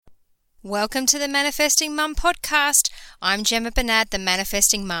Welcome to the Manifesting Mum podcast. I'm Gemma Bernard, the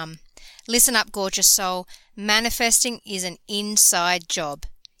Manifesting Mum. Listen up, gorgeous soul. Manifesting is an inside job.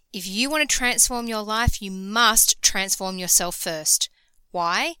 If you want to transform your life, you must transform yourself first.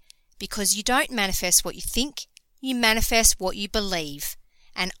 Why? Because you don't manifest what you think, you manifest what you believe.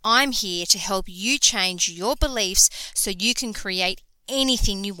 And I'm here to help you change your beliefs so you can create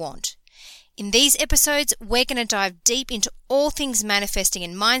anything you want. In these episodes, we're going to dive deep into all things manifesting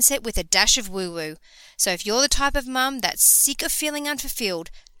and mindset with a dash of woo-woo. So if you're the type of mum that's sick of feeling unfulfilled,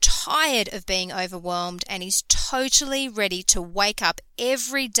 tired of being overwhelmed, and is totally ready to wake up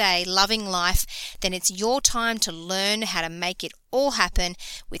every day loving life, then it's your time to learn how to make it all happen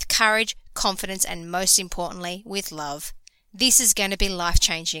with courage, confidence, and most importantly, with love. This is going to be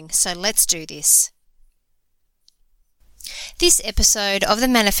life-changing, so let's do this. This episode of the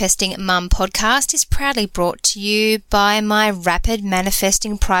Manifesting Mum podcast is proudly brought to you by my Rapid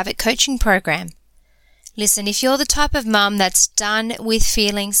Manifesting Private Coaching Program. Listen, if you're the type of mum that's done with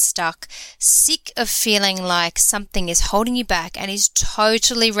feeling stuck, sick of feeling like something is holding you back and is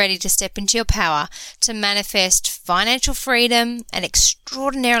totally ready to step into your power to manifest financial freedom, an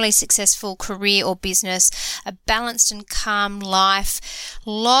extraordinarily successful career or business, a balanced and calm life,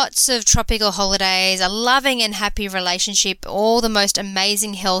 lots of tropical holidays, a loving and happy relationship, all the most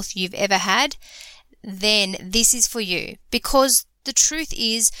amazing health you've ever had, then this is for you. Because the truth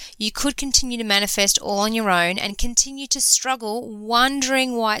is, you could continue to manifest all on your own and continue to struggle,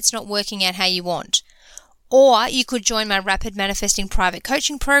 wondering why it's not working out how you want. Or you could join my Rapid Manifesting Private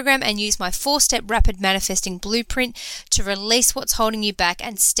Coaching Program and use my 4-step Rapid Manifesting Blueprint to release what's holding you back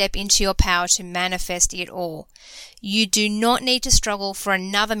and step into your power to manifest it all. You do not need to struggle for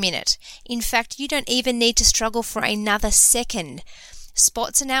another minute. In fact, you don't even need to struggle for another second.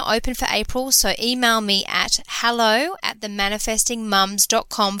 Spots are now open for April, so email me at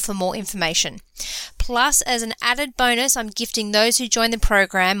hello@themanifestingmums.com for more information. Plus, as an added bonus, I'm gifting those who join the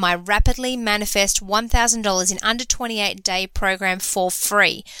program my Rapidly Manifest $1,000 in under 28-day program for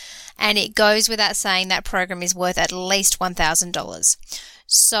free. And it goes without saying that program is worth at least $1,000.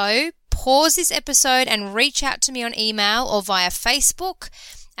 So, pause this episode and reach out to me on email or via Facebook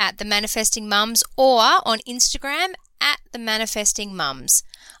at The Manifesting Mums or on Instagram at The Manifesting Mums.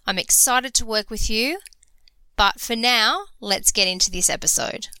 I'm excited to work with you, but for now, let's get into this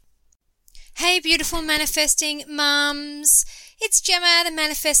episode. Hey, beautiful manifesting mums. It's Gemma, the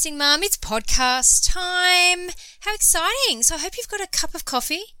Manifesting Mum. It's podcast time. How exciting. So I hope you've got a cup of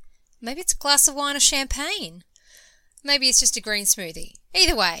coffee. Maybe it's a glass of wine or champagne. Maybe it's just a green smoothie.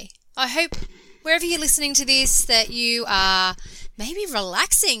 Either way, I hope wherever you're listening to this that you are maybe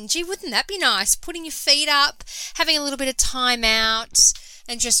relaxing. Gee, wouldn't that be nice? Putting your feet up, having a little bit of time out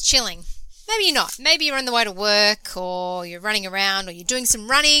and just chilling. Maybe you're not. Maybe you're on the way to work or you're running around or you're doing some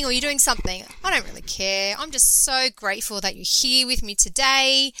running or you're doing something. I don't really care. I'm just so grateful that you're here with me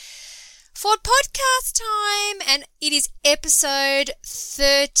today for podcast time. And it is episode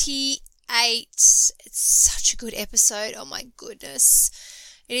 38. It's such a good episode. Oh my goodness.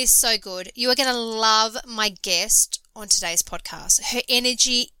 It is so good. You are going to love my guest on today's podcast. Her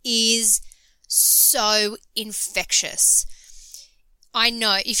energy is so infectious. I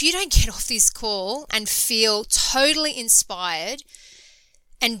know if you don't get off this call and feel totally inspired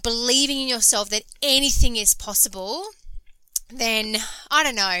and believing in yourself that anything is possible, then I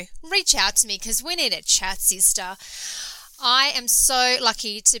don't know, reach out to me because we need a chat, sister. I am so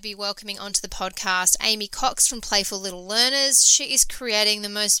lucky to be welcoming onto the podcast Amy Cox from Playful Little Learners. She is creating the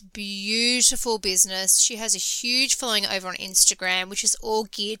most beautiful business. She has a huge following over on Instagram, which is all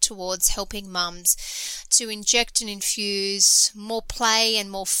geared towards helping mums to inject and infuse more play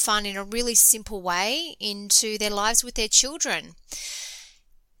and more fun in a really simple way into their lives with their children.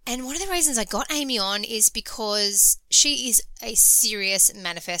 And one of the reasons I got Amy on is because she is a serious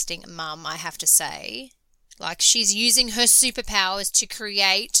manifesting mum, I have to say. Like, she's using her superpowers to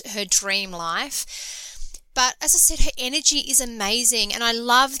create her dream life. But as I said, her energy is amazing. And I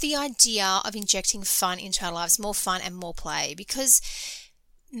love the idea of injecting fun into our lives, more fun and more play. Because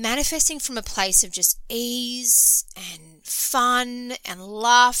manifesting from a place of just ease and fun and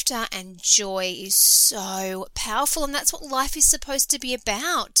laughter and joy is so powerful. And that's what life is supposed to be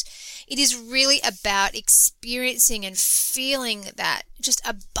about. It is really about experiencing and feeling that just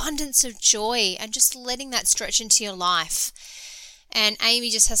abundance of joy and just letting that stretch into your life. And Amy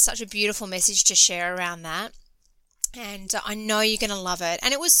just has such a beautiful message to share around that. And I know you're going to love it.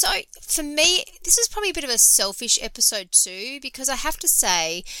 And it was so, for me, this is probably a bit of a selfish episode too, because I have to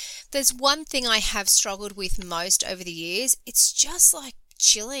say, there's one thing I have struggled with most over the years. It's just like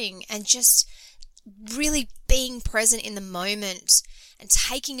chilling and just really being present in the moment and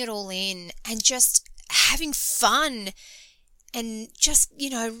taking it all in and just having fun and just,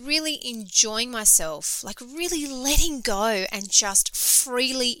 really enjoying myself, like really letting go and just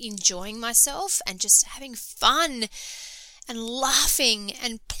freely enjoying myself and just having fun and laughing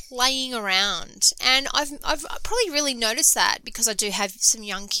and playing around. And I've probably really noticed that because I do have some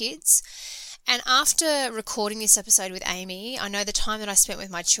young kids. And after recording this episode with Amy, I know the time that I spent with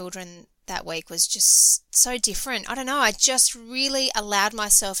my children that week was just so different. I don't know. I just really allowed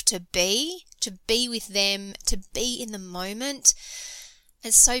myself to be with them, to be in the moment.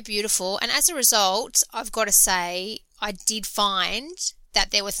 It's so beautiful. And as a result, I've got to say, I did find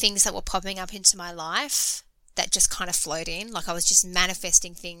that there were things that were popping up into my life that just kind of flowed in. Like I was just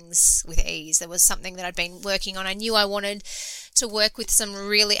manifesting things with ease. There was something that I'd been working on. I knew I wanted to work with some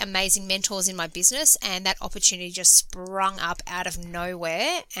really amazing mentors in my business, and that opportunity just sprung up out of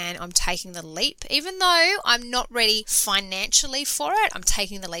nowhere, and I'm taking the leap. Even though I'm not ready financially for it, I'm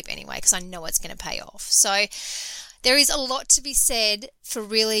taking the leap anyway because I know it's going to pay off. So there is a lot to be said for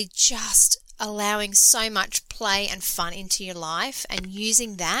really just allowing so much play and fun into your life and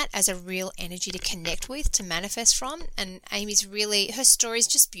using that as a real energy to connect with, to manifest from. And Amy's her story is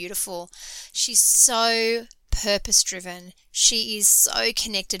just beautiful. She's so purpose-driven. She is so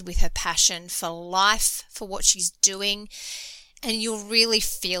connected with her passion for life, for what she's doing, and you'll really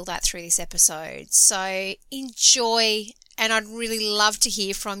feel that through this episode. So enjoy, and I'd really love to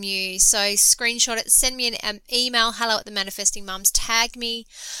hear from you. So screenshot it, send me an email, hello@themanifestingmums, tag me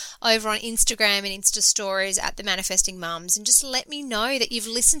over on Instagram and Insta stories @themanifestingmums, and just let me know that you've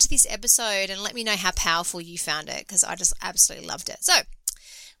listened to this episode and let me know how powerful you found it, because I just absolutely loved it. So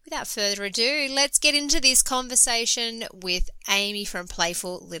without further ado, let's get into this conversation with Amy from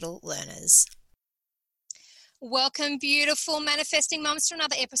Playful Little Learners. Welcome, beautiful manifesting mums, to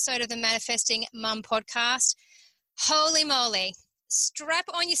another episode of the Manifesting Mum podcast. Holy moly, strap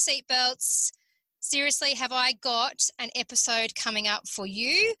on your seatbelts. Seriously, have I got an episode coming up for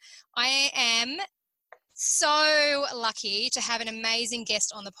you? I am so lucky to have an amazing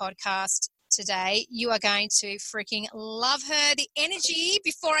guest on the podcast today. You are going to freaking love her. The energy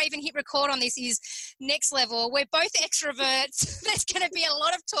before I even hit record on this is next level. We're both extroverts. There's going to be a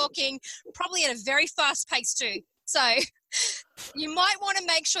lot of talking, probably at a very fast pace too. So you might want to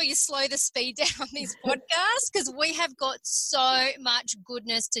make sure you slow the speed down on this podcast, because we have got so much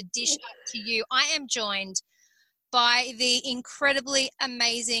goodness to dish up to you. I am joined by the incredibly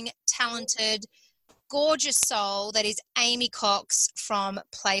amazing, talented, gorgeous soul that is Amy Cox from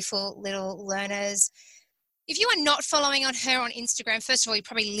Playful Little Learners. If you are not following on her on Instagram, first of all, you're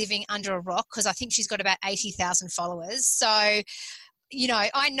probably living under a rock, because I think she's got about 80,000 followers. So,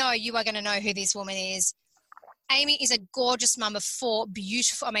 I know you are going to know who this woman is. Amy is a gorgeous mum of 4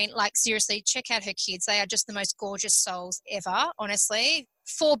 beautiful, seriously, check out her kids. They are just the most gorgeous souls ever, honestly.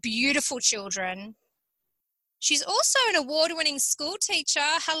 4 beautiful children. She's also an award-winning school teacher.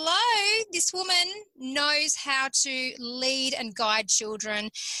 Hello, this woman knows how to lead and guide children,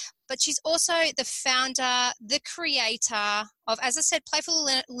 but she's also the founder, the creator of, as I said, Playful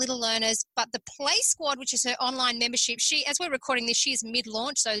Little Learners, but the Play Squad, which is her online membership. As we're recording this, she is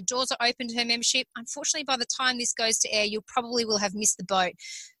mid-launch, so the doors are open to her membership. Unfortunately, by the time this goes to air, you probably will have missed the boat,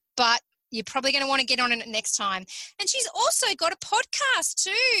 but you're probably going to want to get on it next time. And she's also got a podcast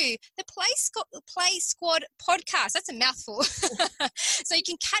too, the Play Squad podcast. That's a mouthful. So you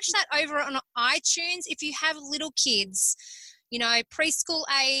can catch that over on iTunes if you have little kids, preschool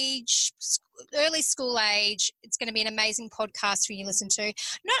age, early school age. It's going to be an amazing podcast for you to listen to.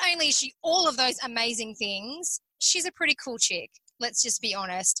 Not only is she all of those amazing things, she's a pretty cool chick. Let's just be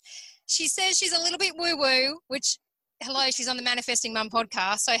honest. She says she's a little bit woo-woo, which, hello, she's on the Manifesting Mum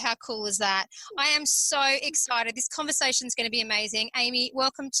podcast, so how cool is that? I am so excited. This conversation is going to be amazing. Amy,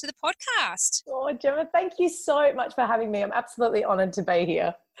 welcome to the podcast. Oh, Gemma, thank you so much for having me. I'm absolutely honoured to be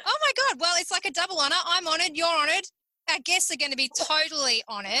here. Oh, my God. Well, it's like a double honour. I'm honoured. You're honoured. Our guests are going to be totally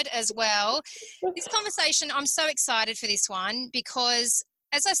honoured as well. This conversation, I'm so excited for this one because,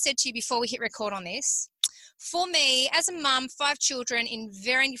 as I said to you before we hit record on this, for me, as a mum, 5 children in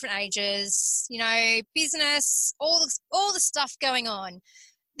very different ages, business, all the stuff going on,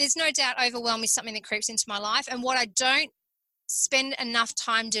 there's no doubt overwhelm is something that creeps into my life. And what I don't spend enough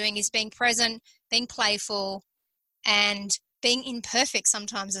time doing is being present, being playful, and being imperfect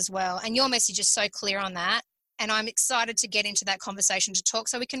sometimes as well. And your message is so clear on that. And I'm excited to get into that conversation to talk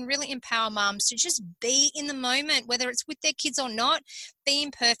so we can really empower mums to just be in the moment, whether it's with their kids or not, be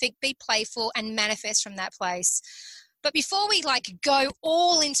imperfect, be playful, and manifest from that place. But before we go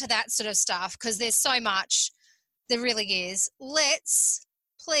all into that sort of stuff, because there's so much, there really is,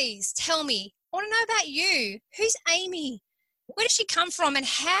 please tell me I want to know about you. Who's Amy? Where does she come from, and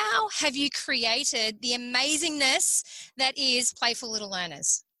how have you created the amazingness that is Playful Little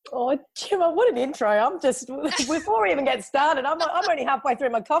Learners? Oh, Gemma, what an intro. I'm just, before we even get started, I'm only halfway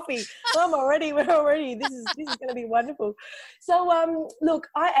through my coffee. We're already, this is going to be wonderful. So, look,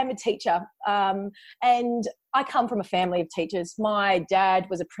 I am a teacher, and I come from a family of teachers. My dad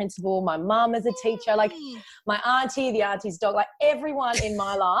was a principal. My mum is a teacher. Like my auntie, the auntie's dog, like everyone in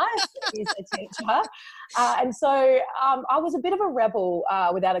my life is a teacher. And so I was a bit of a rebel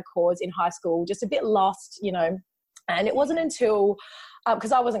without a cause in high school, just a bit lost, and it wasn't until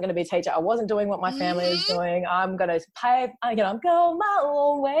because I wasn't going to be a teacher. I wasn't doing what my family was doing. I'm going to pay, I'm going my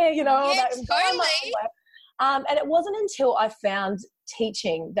own way, Yeah, totally. And it wasn't until I found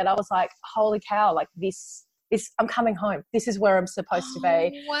teaching that I was like, holy cow, like this, I'm coming home. This is where I'm supposed to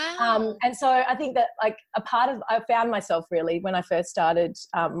be. Wow. And so I think that like I found myself really when I first started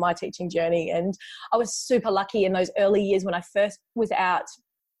my teaching journey. And I was super lucky in those early years when I first was out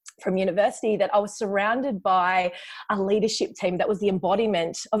from university that I was surrounded by a leadership team that was the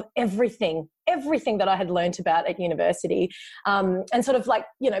embodiment of everything that I had learned about at university. And sort of like,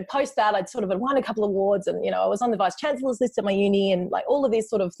 post that I'd sort of won a couple of awards and, I was on the vice chancellor's list at my uni and like all of these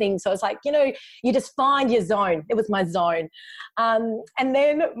sort of things. So I was like, you just find your zone. It was my zone. And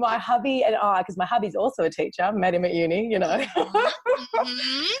then my hubby and I, because my hubby's also a teacher, met him at uni,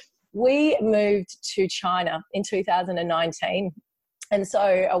 we moved to China in 2019. And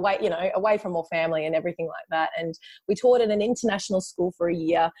so away from all family and everything like that. And we taught at an international school for a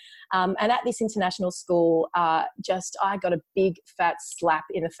year. And at this international school, I got a big fat slap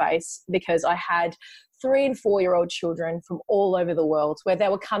in the face because I had 3 and 4-year-old children from all over the world where they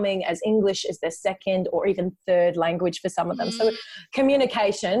were coming as English as their second or even third language for some of them. So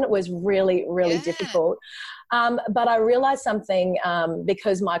communication was really, really difficult. But I realized something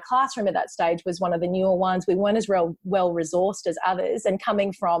because my classroom at that stage was one of the newer ones. We weren't as well resourced as others, and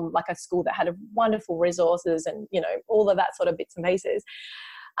coming from like a school that had wonderful resources and, all of that sort of bits and pieces.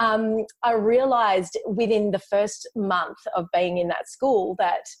 I realized within the first month of being in that school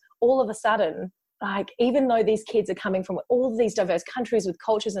that all of a sudden, like, even though these kids are coming from all of these diverse countries with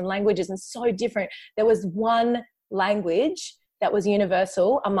cultures and languages and so different, there was one language that was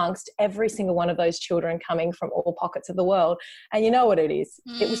universal amongst every single one of those children coming from all pockets of the world. And you know what it is?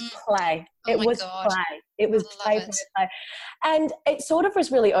 It was play. It was play. It was play. And it sort of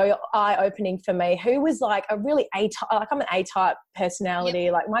was really eye-opening for me, who was like a really I'm an A-type personality.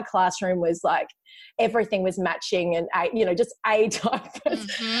 Yep. Like my classroom was like, everything was matching and, just A-type.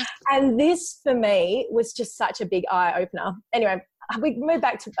 And this for me was just such a big eye-opener. Anyway, we moved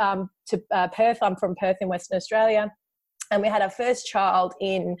back to Perth. I'm from Perth in Western Australia. And we had our first child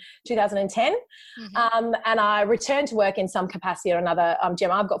in 2010. And I returned to work in some capacity or another.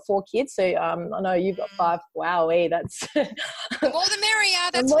 Gemma, I've got 4 kids, so I know you've got 5. Wowee, that's... The more the merrier.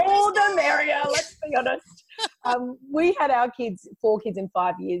 That's the more the merrier, let's be honest. We had our 4 kids in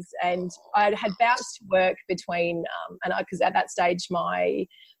 5 years, and I had bounced to work between, because at that stage my...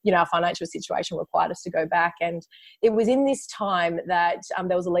 our financial situation required us to go back. And it was in this time that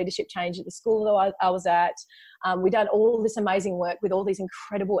there was a leadership change at the school that I was at. We'd done all this amazing work with all these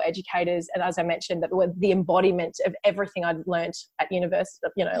incredible educators. And as I mentioned, that were the embodiment of everything I'd learnt at university,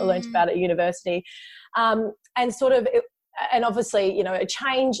 learnt about at university. And sort of... and obviously, a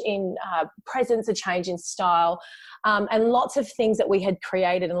change in presence, a change in style, and lots of things that we had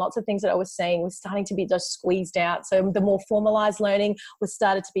created and lots of things that I was seeing was starting to be just squeezed out. So the more formalised learning was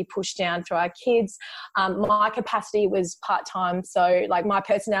started to be pushed down through our kids. My capacity was part-time. So like my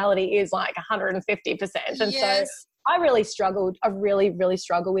personality is like 150%. And so I really struggled. I really, really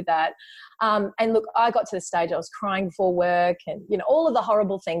struggled with that. And look, I got to the stage I was crying before work and, all of the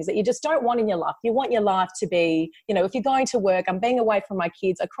horrible things that you just don't want in your life. You want your life to be, if you're going to work, I'm being away from my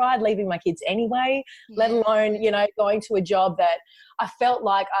kids. I cried leaving my kids anyway, let alone, going to a job that I felt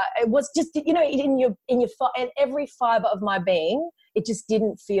like it was just, in every fiber of my being, it just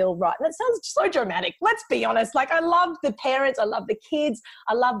didn't feel right. And it sounds so dramatic. Let's be honest. Like I loved the parents, I loved the kids,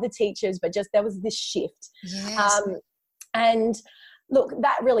 I loved the teachers, but just there was this shift. Yes. And look,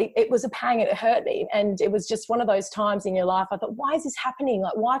 that really, it was a pang and it hurt me. And it was just one of those times in your life I thought, why is this happening?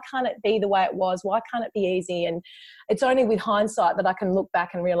 Like, why can't it be the way it was? Why can't it be easy? And it's only with hindsight that I can look back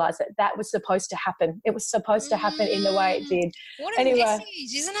and realize that was supposed to happen. It was supposed to happen in the way it did. What a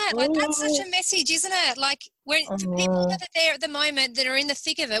message, isn't it? Like, that's such a message, isn't it? Like, when for people that are there at the moment that are in the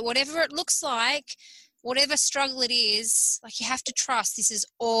thick of it, whatever it looks like, whatever struggle it is, like you have to trust this is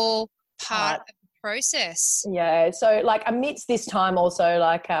all part of the process. Yeah. So like amidst this time also,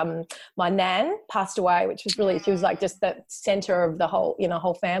 like my nan passed away, which was really, she was like just the center of the whole,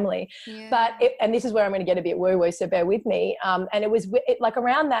 whole family. Yeah. But and this is where I'm going to get a bit woo-woo, so bear with me. And it was like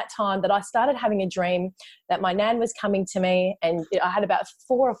around that time that I started having a dream that my nan was coming to me, and I had about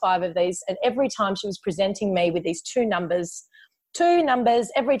 4 or 5 of these, and every time she was presenting me with these two numbers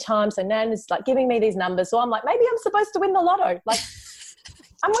every time. So nan is like giving me these numbers. So I'm like, maybe I'm supposed to win the lotto. Like,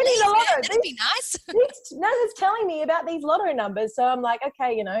 I'm winning the lotto. That'd be nice. Nana's telling me about these lotto numbers. So I'm like,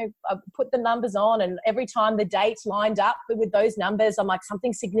 okay, I put the numbers on, and every time the dates lined up with those numbers, I'm like,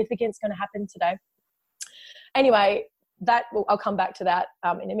 something significant's going to happen today. Anyway, I'll come back to that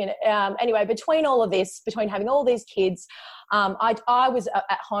in a minute. Anyway, between all of this, between having all these kids, I was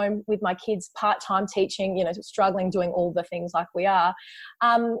at home with my kids part-time teaching, struggling, doing all the things like we are.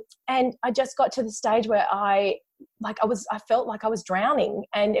 And I just got to the stage where I felt like I was drowning,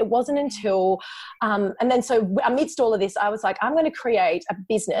 and it wasn't until, and then so amidst all of this, I was like, I'm going to create a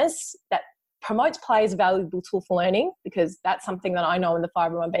business that promotes play as a valuable tool for learning, because that's something that I know in the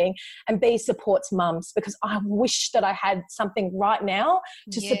fibre of my being, and B, supports mums, because I wish that I had something right now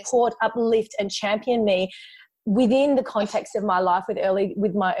to support, uplift and champion me within the context of my life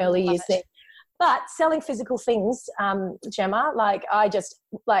with my early years. But selling physical things, Gemma, like I just,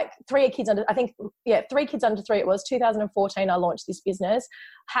 like 3 kids under 3, it was 2014 I launched this business,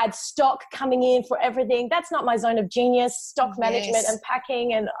 had stock coming in for everything. That's not my zone of genius, stock management and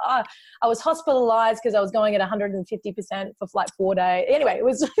packing. And I was hospitalized because I was going at 150% for like 4 days. Anyway, it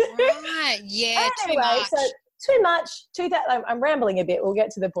was. Right, yeah, anyway, too much. I'm rambling a bit. We'll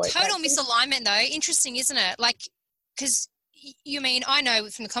get to the point. Total misalignment though. Interesting, isn't it? Like, because I know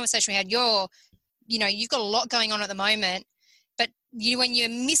from the conversation we had, you've got a lot going on at the moment, but when you're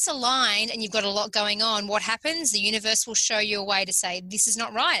misaligned and you've got a lot going on, what happens? The universe will show you a way to say, this is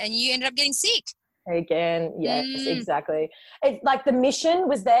not right. And you ended up getting sick. Again, yes, exactly. It's like the mission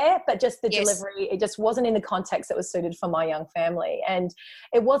was there, but just the delivery, it just wasn't in the context that was suited for my young family. And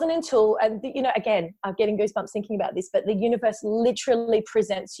it wasn't until, again, I'm getting goosebumps thinking about this, but the universe literally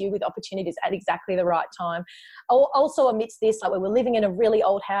presents you with opportunities at exactly the right time. Also amidst this, like we were living in a really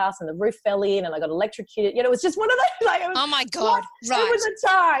old house and the roof fell in and I got electrocuted. It was just one of those, like, oh my God,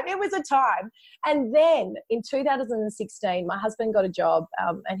 right. It was a time. And then in 2016, my husband got a job,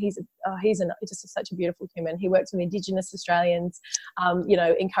 and he's just such a beautiful human. He works with Indigenous Australians,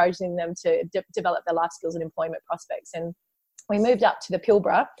 encouraging them to develop their life skills and employment prospects. And we moved up to the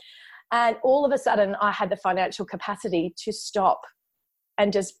Pilbara, and all of a sudden I had the financial capacity to stop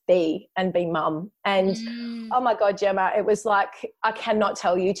and just be mum. And oh my God, Gemma, it was like, I cannot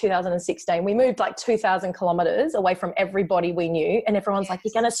tell you, 2016, we moved like 2,000 kilometres away from everybody we knew. And everyone's like,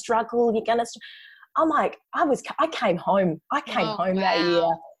 you're going to struggle. I'm like, I came home. That year.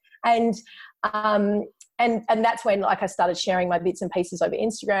 And that's when, like, I started sharing my bits and pieces over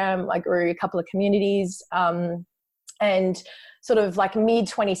Instagram. I grew a couple of communities, and sort of like mid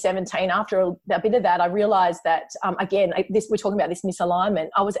 2017, after a bit of that, I realized that, we're talking about this misalignment.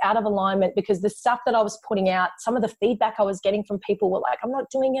 I was out of alignment because the stuff that I was putting out, some of the feedback I was getting from people were like, I'm not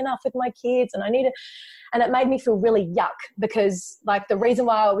doing enough with my kids and I need to, and it made me feel really yuck, because like the reason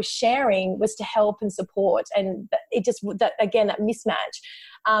why I was sharing was to help and support. And it just, that mismatch.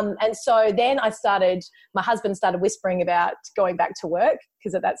 And so then my husband started whispering about going back to work,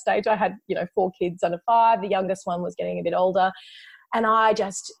 because at that stage I had, 4 kids under 5. The youngest one was getting a bit older. And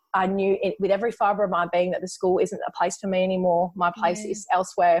I knew with every fibre of my being that the school isn't a place for me anymore. My place is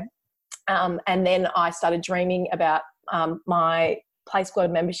elsewhere. And then I started dreaming about my Play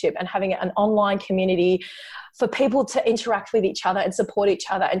Squad membership and having an online community for people to interact with each other and support each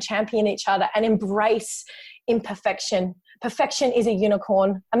other and champion each other and embrace imperfection. Perfection is a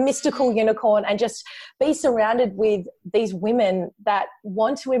unicorn, a mystical unicorn, and just be surrounded with these women that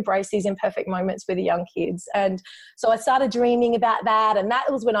want to embrace these imperfect moments with the young kids. And so I started dreaming about that, and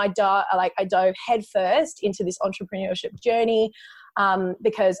that was when I dove headfirst into this entrepreneurship journey,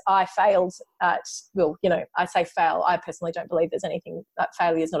 because I failed at, I say fail. I personally don't believe there's anything, that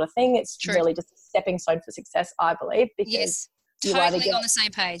failure is not a thing. It's really just a stepping stone for success, I believe. Because totally on the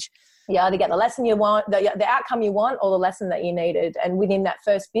same page. You either get the lesson you want, the outcome you want, or the lesson that you needed. And within that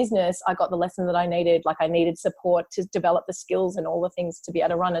first business, I got the lesson that I needed. Like, I needed support to develop the skills and all the things to be able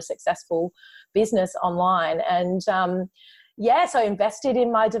to run a successful business online. And so I invested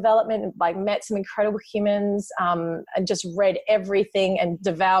in my development, like met some incredible humans, and just read everything and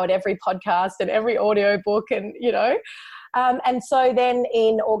devoured every podcast and every audio book, and and so then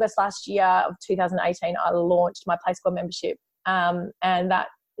in August last year of 2018, I launched my Play Squad membership, and that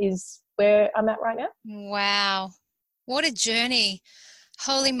is where I'm at right now. Wow. What a journey.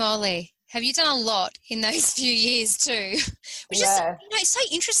 Holy moly. Have you done a lot in those few years too? Which is, it's so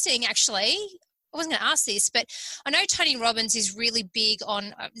interesting actually. I wasn't going to ask this, but I know Tony Robbins is really big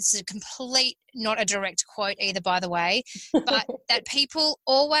on, this is a complete, not a direct quote either, by the way, but that people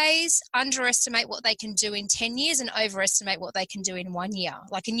always underestimate what they can do in 10 years and overestimate what they can do in 1 year.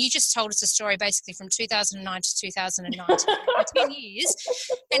 Like, and you just told us a story basically from 2009 to 2019, 10 years,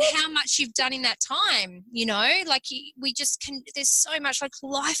 and how much you've done in that time, like we just can, there's so much, like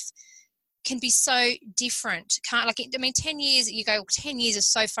life can be so different. 10 years, you go, 10 years is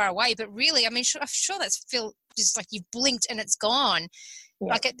so far away, but really, I'm sure that's feel just like you've blinked and it's gone.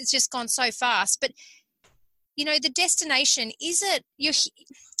 Yeah. Like it's just gone so fast. But, the destination, is it, I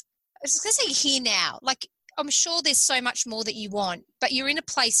was going to say here now, like I'm sure there's so much more that you want, but you're in a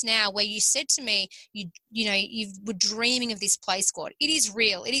place now where you said to me, you were dreaming of this place, Scott. It is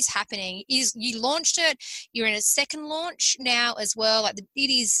real. It is happening. You launched it. You're in a second launch now as well. Like it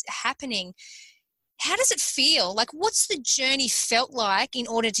is happening. How does it feel? Like what's the journey felt like in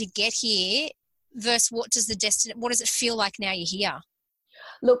order to get here versus what does it feel like now you're here?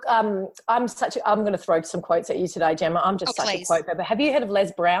 Look, I'm going to throw some quotes at you today, Gemma. I'm just such a quote pepper. Have you heard of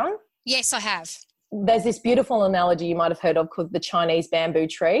Les Brown? Yes, I have. There's this beautiful analogy you might have heard of called the Chinese bamboo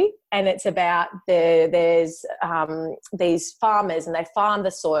tree. And it's about there's these farmers and they farm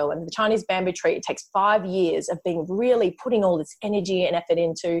the soil, and the Chinese bamboo tree, it takes 5 years of being really putting all this energy and effort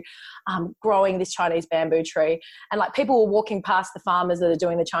into growing this Chinese bamboo tree. And like people were walking past the farmers that are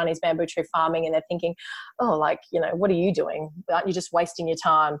doing the Chinese bamboo tree farming and they're thinking, oh, what are you doing? Aren't you just wasting your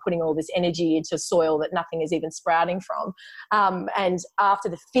time putting all this energy into soil that nothing is even sprouting from? And after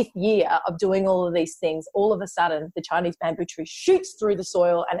the 5th year of doing all of these things, all of a sudden the Chinese bamboo tree shoots through the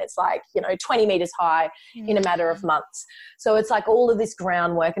soil and it's 20 meters high in a matter of months. So it's like all of this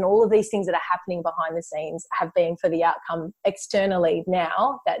groundwork and all of these things that are happening behind the scenes have been for the outcome externally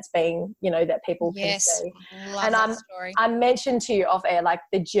now that's being, that people can see. Love that story. I mentioned to you off air, like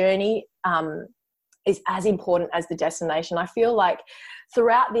the journey is as important as the destination. I feel like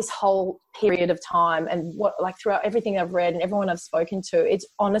throughout this whole period of time and throughout everything I've read and everyone I've spoken to, it's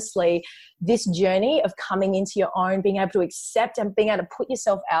honestly this journey of coming into your own, being able to accept and being able to put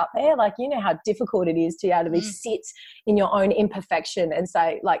yourself out there. Like, how difficult it is to be able to sit in your own imperfection and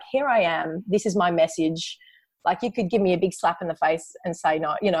say, like, here I am, this is my message. Like you could give me a big slap in the face and say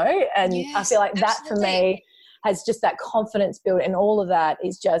no, and yes, I feel like that for me has just that confidence built, and all of that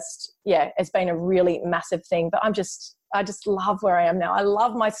is just, it's been a really massive thing. But I just love where I am now. I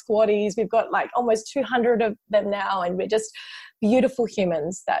love my squatties. We've got like almost 200 of them now, and we're just beautiful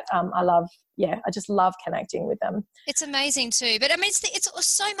humans that I love. Yeah, I just love connecting with them. It's amazing too. But it's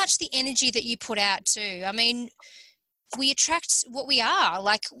so much the energy that you put out too. We attract what we are.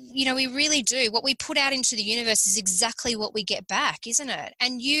 Like, we really do. What we put out into the universe is exactly what we get back, isn't it?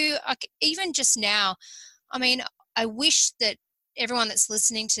 And you, even just now, I wish that everyone that's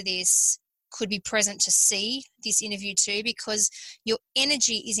listening to this could be present to see this interview too, because your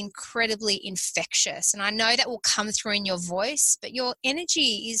energy is incredibly infectious. And I know that will come through in your voice, but your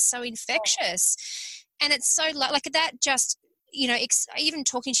energy is so infectious. And it's so like that just, even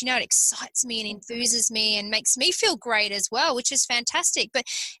talking to you now, it excites me and enthuses me and makes me feel great as well, which is fantastic. But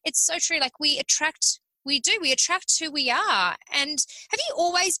it's so true. Like we attract who we are. And have you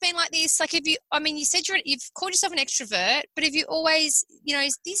always been like this? Like, you said you've called yourself an extrovert, but have you always,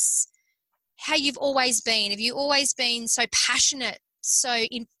 is this how you've always been? Have you always been so passionate, so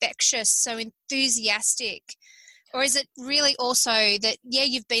infectious, so enthusiastic? Or is it really also that,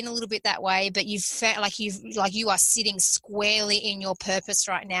 you've been a little bit that way, but you've felt like you are sitting squarely in your purpose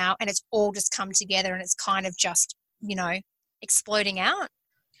right now, and it's all just come together and it's kind of just, exploding out?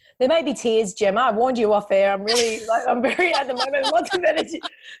 There may be tears, Gemma. I warned you off air. I'm really, I'm very at the moment, lots of energy.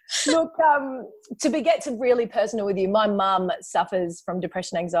 Look, to get to really personal with you, my mum suffers from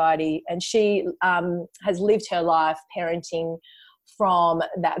depression, anxiety, and she has lived her life parenting from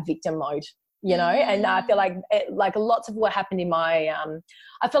that victim mode. And I feel like lots of what happened in my,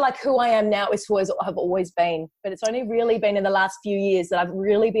 I feel like who I am now is who I've always been, but it's only really been in the last few years that I've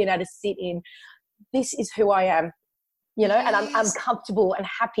really been able to sit in, this is who I am, and I'm comfortable and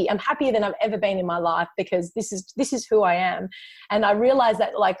happy. I'm happier than I've ever been in my life because this is who I am. And I realized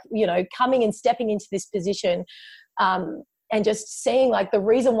that coming and stepping into this position, and just seeing like the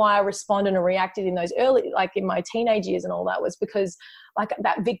reason why I responded and reacted in those early, like in my teenage years and all that, was because like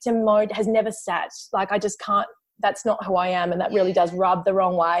that victim mode has never sat. Like I just can't, that's not who I am. And that really does rub the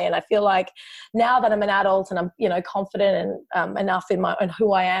wrong way. And I feel like now that I'm an adult and I'm, confident and enough in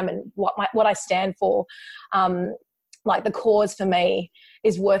who I am and what I stand for, like the cause for me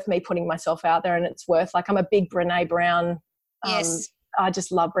is worth me putting myself out there, and it's worth, like, I'm a big Brene Brown I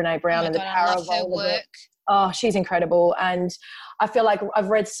just love Brene Brown and the power I love of her vulnerability. work. Oh, she's incredible. And I feel like I've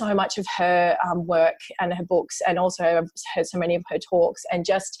read so much of her work and her books, and also I've heard so many of her talks, and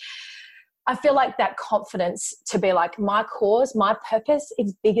just I feel like that confidence to be like, my cause, my purpose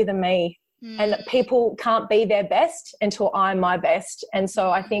is bigger than me. And people can't be their best until I'm my best. And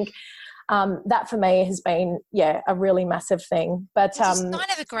so I think that for me has been, a really massive thing. But it's a sign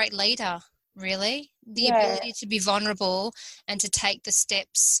of a great leader, really. The ability to be vulnerable and to take the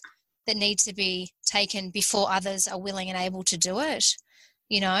steps that need to be taken before others are willing and able to do it,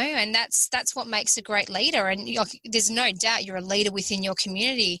 and that's what makes a great leader. And there's no doubt you're a leader within your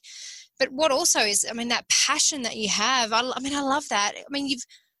community. But what also is, that passion that you have, I love that. You've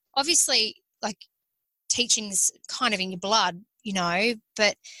obviously, like, teaching's kind of in your blood,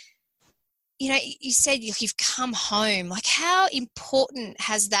 but, you said you've come home. Like, how important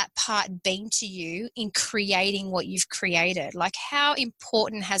has that part been to you in creating what you've created? Like, how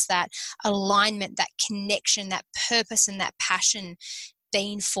important has that alignment, that connection, that purpose and that passion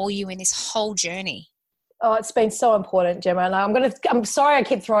been for you in this whole journey? Oh, it's been so important, Gemma. And I'm sorry I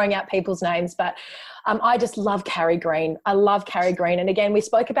keep throwing out people's names, but I just love Carrie Green. I love Carrie Green. And again, we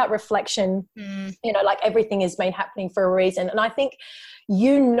spoke about reflection, like everything has been happening for a reason. And I think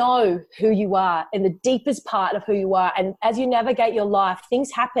you know who you are in the deepest part of who you are. And as you navigate your life,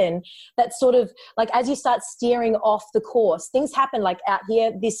 things happen that sort of like, as you start steering off the course, things happen like out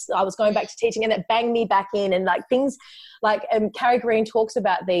here, I was going back to teaching and it banged me back in, and like things like, Carrie Green talks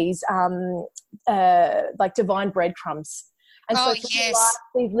about these, like divine breadcrumbs. And so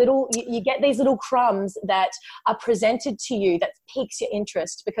these little, you get these little crumbs that are presented to you that piques your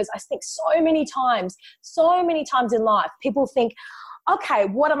interest, because I think so many times in life, people think, okay,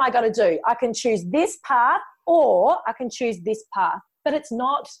 what am I going to do? I can choose this path or I can choose this path. But it's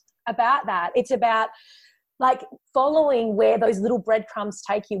not about that. It's about like following where those little breadcrumbs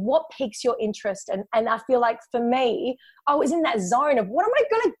take you, what piques your interest. And I feel like for me, I was in that zone of what am I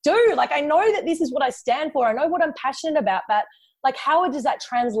going to do? Like, I know that this is what I stand for. I know what I'm passionate about, but like, how does that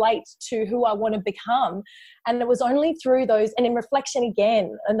translate to who I want to become? And it was only through those, and in reflection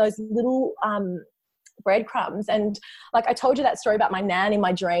again, and those little breadcrumbs. And like I told you that story about my nan in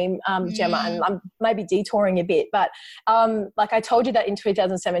my dream, Gemma, and I'm maybe detouring a bit, but like I told you that in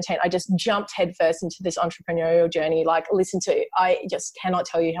 2017, I just jumped headfirst into this entrepreneurial journey. Like, I just cannot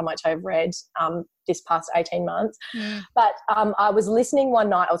tell you how much I've read this past 18 months. But I was listening one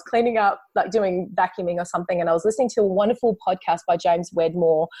night, I was cleaning up, like doing vacuuming or something, and I was listening to a wonderful podcast by James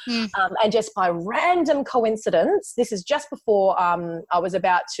Wedmore. And just by random coincidence, this is just before I was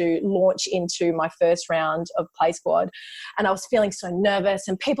about to launch into my first round of Play Squad, and I was feeling so nervous,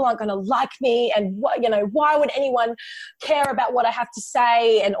 and people aren't going to like me, and why would anyone care about what I have to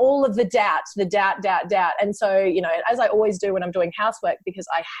say, and all of the doubt. And so, as I always do when I'm doing housework, because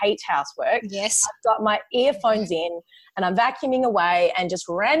I hate housework, yes, I've got my earphones in and I'm vacuuming away, and just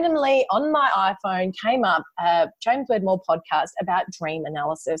randomly on my iPhone came up a James Wedmore podcast about dream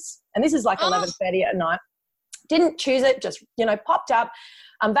analysis. And this is like 11:30 at night. Didn't choose it, just, popped up.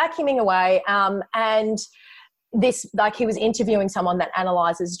 I'm vacuuming away, and this, like, he was interviewing someone that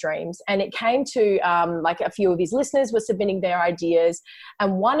analyzes dreams, and it came to like a few of his listeners were submitting their ideas,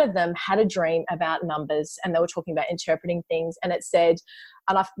 and one of them had a dream about numbers, and they were talking about interpreting things, and it said,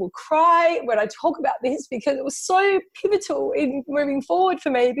 and I will cry when I talk about this because it was so pivotal in moving forward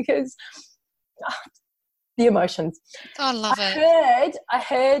for me, because the emotions. I love it. I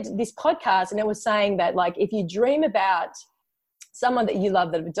heard this podcast, and it was saying that, like, if you dream about someone that you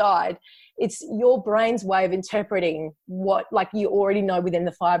love that have died, it's your brain's way of interpreting what, like, you already know within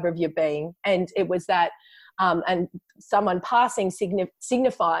the fiber of your being. And it was that, and someone passing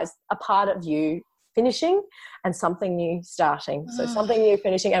signifies a part of you finishing and something new starting. So something new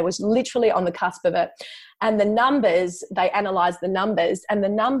finishing, and it was literally on the cusp of it. And the numbers, they analysed the numbers, and the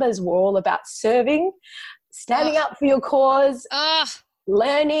numbers were all about serving, standing up for your cause,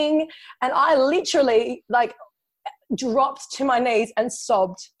 learning. And I literally, like, dropped to my knees and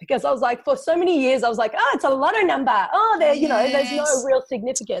sobbed, because I was like, for so many years I was like, it's a lotto number, there's no real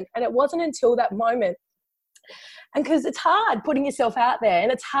significance. And it wasn't until that moment, and because it's hard putting yourself out there,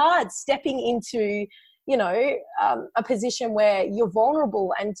 and it's hard stepping into a position where you're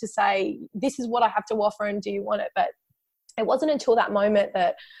vulnerable, and to say, this is what I have to offer, and do you want it? But it wasn't until that moment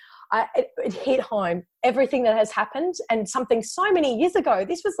that it hit home, everything that has happened, and something so many years ago.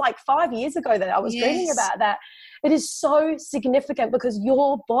 This was like 5 years ago that I was dreaming about that. It is so significant, because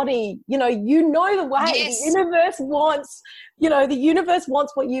your body, the way. The universe wants, the universe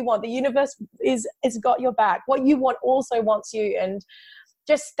wants what you want. The universe is got your back. What you want also wants you. And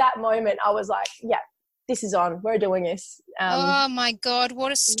just that moment, I was like, yeah, this is on. We're doing this. Oh my God,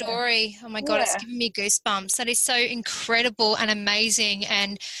 what a story. Oh my God, it's giving me goosebumps. That is so incredible and amazing.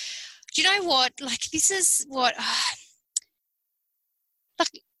 And do you know what? Like, this is what, like,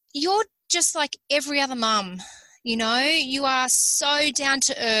 you're just like every other mum, you know? You are so down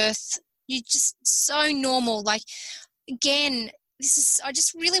to earth. You're just so normal. Like, again, I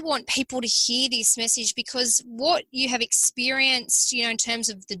just really want people to hear this message, because what you have experienced, you know, in terms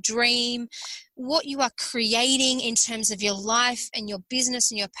of the dream, what you are creating in terms of your life and your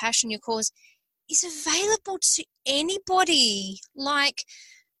business and your passion, your cause, is available to anybody. Like,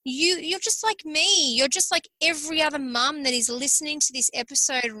 you're just like me. You're just like every other mum that is listening to this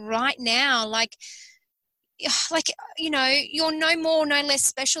episode right now. Like, you know, you're no more, no less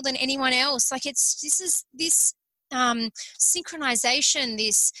special than anyone else. Like, this synchronization,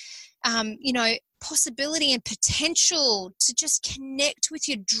 this, you know, possibility and potential to just connect with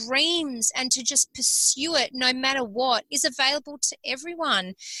your dreams and to just pursue it no matter what is available to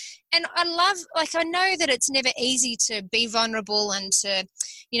everyone. And I love, like, I know that it's never easy to be vulnerable and to,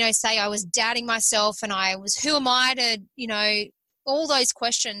 you know, say I was doubting myself and who am I to, you know, all those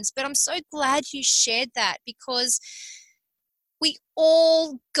questions. But I'm so glad you shared that, because we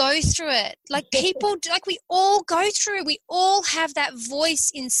all go through it. Like, people, like, we all go through, we all have that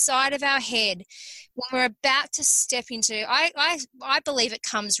voice inside of our head when we're about to step into, I believe it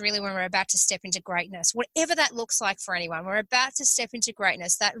comes really when we're about to step into greatness, whatever that looks like for anyone. We're about to step into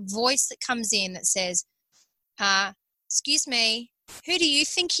greatness, that voice that comes in that says, excuse me, who do you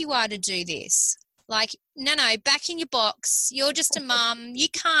think you are to do this? Like, no, back in your box. You're just a mum. You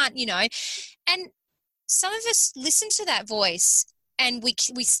can't, you know. And some of us listen to that voice and we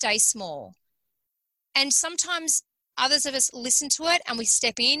stay small. And sometimes others of us listen to it and we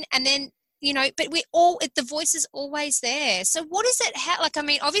step in, and then, you know, but the voice is always there. So what is it? Like, I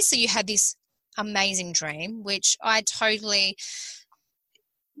mean, obviously you had this amazing dream, which the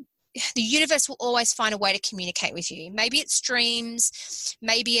universe will always find a way to communicate with you. Maybe it's dreams,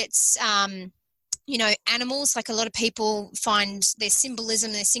 maybe it's, you know, animals. Like, a lot of people find their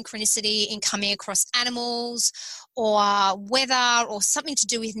symbolism, their synchronicity in coming across animals or weather or something to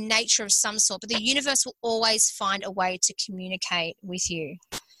do with nature of some sort. But the universe will always find a way to communicate with you.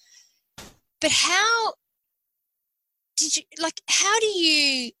 But how do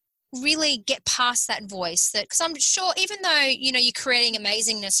you really get past that voice? Because I'm sure, even though, you know, you're creating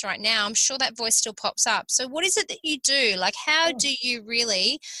amazingness right now, I'm sure that voice still pops up. So what is it that you do? Like, how do you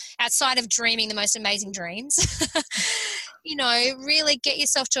really, outside of dreaming the most amazing dreams, you know, really get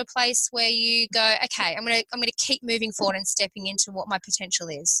yourself to a place where you go, okay, I'm going to keep moving forward and stepping into what my potential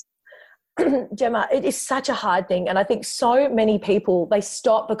is? Gemma, it is such a hard thing. And I think so many people, they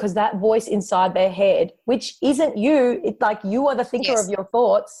stop because that voice inside their head, which isn't you, it's like you are the thinker of your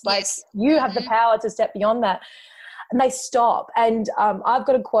thoughts. Like, you have the power to step beyond that. And they stop. And I've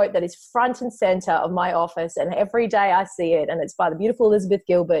got a quote that is front and center of my office, and every day I see it, and it's by the beautiful Elizabeth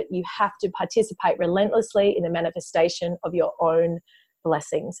Gilbert. You have to participate relentlessly in the manifestation of your own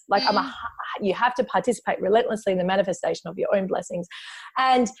blessings. Like, you have to participate relentlessly in the manifestation of your own blessings.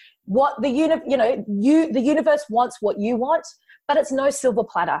 And what the universe wants what you want, but it's no silver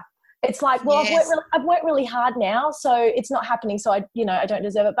platter. It's like, well, I've worked really hard now, so it's not happening. So I don't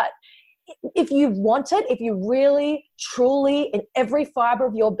deserve it. But if you want it, if you really, truly, in every fiber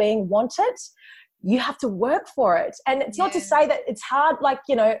of your being want it, you have to work for it. And it's not to say that it's hard. Like,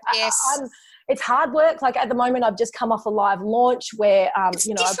 you know, it's hard work. Like, at the moment, I've just come off a live launch where, it's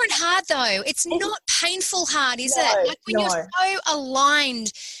different hard though. It's not painful hard, is it? Like, when you're so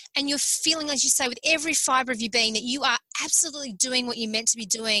aligned and you're feeling, as you say, with every fiber of your being that you are absolutely doing what you're meant to be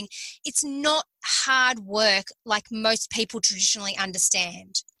doing, it's not hard work like most people traditionally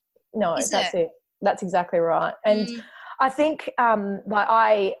understand. No, that's it. That's exactly right. And I think,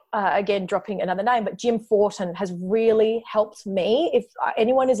 again, dropping another name, but Jim Fortin has really helped me. If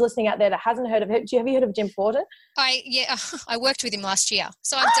anyone is listening out there that hasn't heard of him, have you heard of Jim Fortin? I worked with him last year.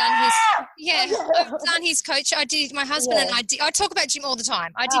 So I've done I've done his coach. My husband and I talk about Jim all the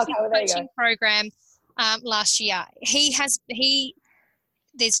time. I did his coaching program last year.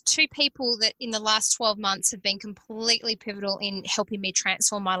 There's two people that in the last 12 months have been completely pivotal in helping me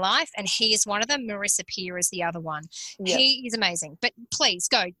transform my life, and he is one of them. Marissa Peer is the other one. Yep. He is amazing. But please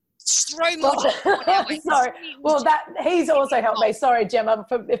go. Throw more. Sorry. Well, he's also helped me. Sorry, Gemma,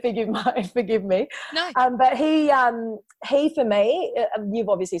 forgive me. No. But he for me, you've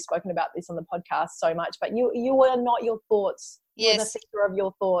obviously spoken about this on the podcast so much, but you are not your thoughts. You're the thinker of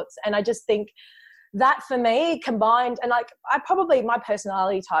your thoughts. And I just think that for me combined, and like, my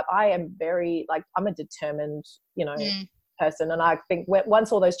personality type, I am very, like, I'm a determined, person. And I think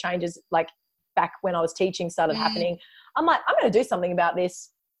once all those changes, like, back when I was teaching started happening. I'm like, I'm going to do something about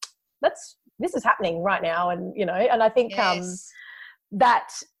this. This is happening right now. And, you know, and I think that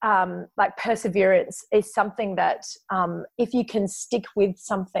like perseverance is something that if you can stick with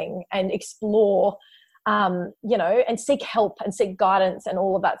something and explore, you know, and seek help and seek guidance and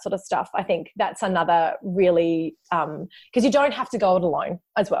all of that sort of stuff, I think that's another really, because you don't have to go it alone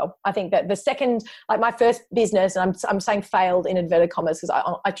as well. I think that the second, like my first business, and I'm saying failed in inverted commas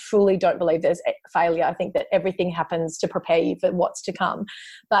because I truly don't believe there's failure. I think that everything happens to prepare you for what's to come.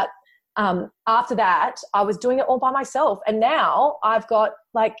 But after that, I was doing it all by myself. And now I've got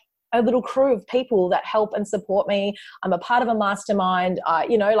like a little crew of people that help and support me. I'm a part of a mastermind,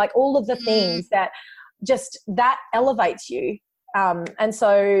 you know, like all of the things that just that elevates you. And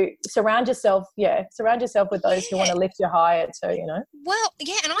so surround yourself with those who want to lift you higher too, you know? Well,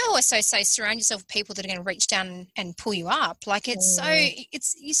 yeah. And I also say surround yourself with people that are going to reach down and pull you up. Like you're so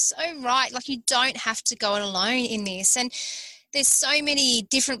right. Like you don't have to go it alone in this. And there's so many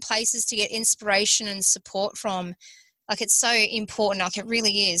different places to get inspiration and support from. Like it's so important, like it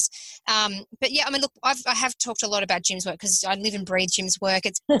really is. But yeah, I mean, look, I have talked a lot about Jim's work because I live and breathe Jim's work.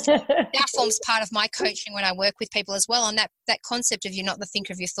 It now forms part of my coaching when I work with people as well. And that concept of you're not the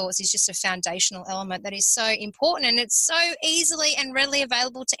thinker of your thoughts is just a foundational element that is so important, and it's so easily and readily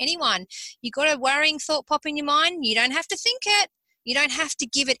available to anyone. You got a worrying thought pop in your mind, you don't have to think it. You don't have to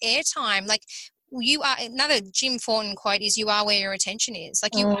give it airtime. Like you are, another Jim Thornton quote is, you are where your attention is.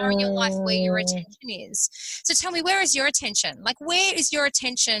 Like you are in your life where your attention is. So tell me, where is your attention? Like where is your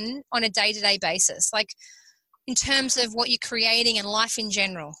attention on a day-to-day basis? Like in terms of what you're creating and life in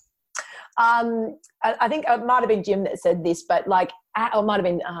general? I think it might have been Jim that said this, but like, or it might have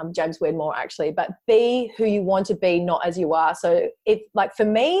been James Wedmore actually, but be who you want to be, not as you are. So if like for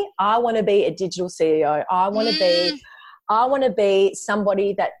me, I want to be a digital CEO. I want to be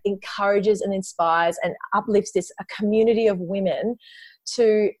somebody that encourages and inspires and uplifts a community of women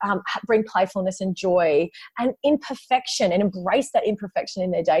to bring playfulness and joy and imperfection and embrace that imperfection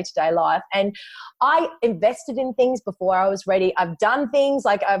in their day-to-day life. And I invested in things before I was ready. I've done things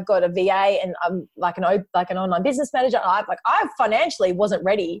like I've got a VA and I'm like an online business manager. I financially wasn't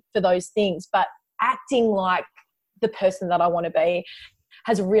ready for those things, but acting like the person that I want to be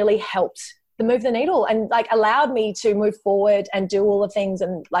has really helped to move the needle and like allowed me to move forward and do all the things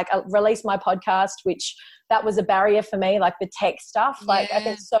and like release my podcast, which that was a barrier for me, like the tech stuff. Like I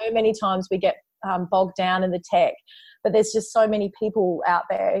think so many times we get bogged down in the tech, but there's just so many people out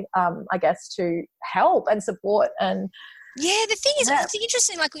there, I guess, to help and support. And yeah, the thing is, it's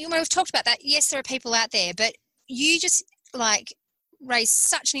interesting. Like we've talked about that. Yes, there are people out there, but you just like raised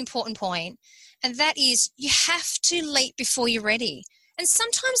such an important point, and that is you have to leap before you're ready. And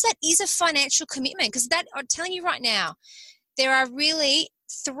sometimes that is a financial commitment, because that, I'm telling you right now, there are really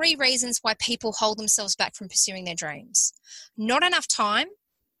 3 reasons why people hold themselves back from pursuing their dreams. Not enough time.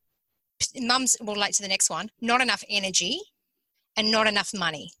 Mums will relate to the next one. Not enough energy and not enough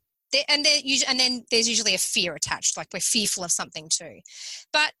money. And then there's usually a fear attached, like we're fearful of something too.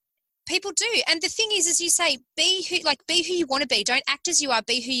 But people do. And the thing is, as you say, be who you want to be. Don't act as you are,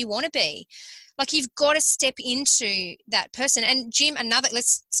 be who you want to be. Like you've got to step into that person. And Jim,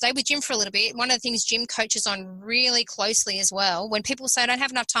 let's stay with Jim for a little bit. One of the things Jim coaches on really closely as well, when people say, I don't have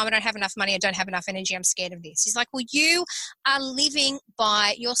enough time, I don't have enough money, I don't have enough energy, I'm scared of this. He's like, well, you are living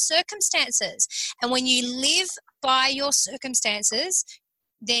by your circumstances. And when you live by your circumstances,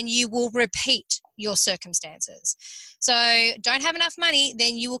 then you will repeat your circumstances. So don't have enough money,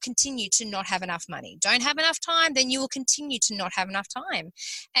 then you will continue to not have enough money. Don't have enough time, then you will continue to not have enough time.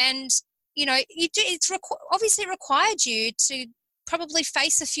 And you know, obviously required you to probably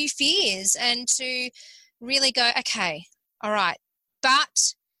face a few fears and to really go, okay, all right.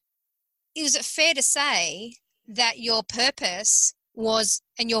 But is it fair to say that your purpose was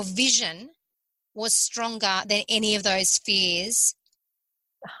and your vision was stronger than any of those fears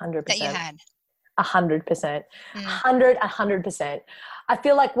 100%. that you had? 100%. 100%. I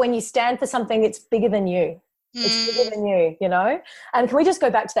feel like when you stand for something, it's bigger than you. It's bigger than you, you know? And can we just go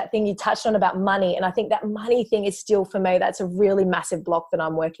back to that thing you touched on about money? And I think that money thing is still, for me, that's a really massive block that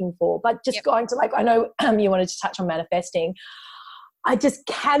I'm working for. But just going to, like, I know you wanted to touch on manifesting. I just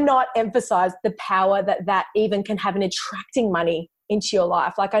cannot emphasize the power that even can have in attracting money into your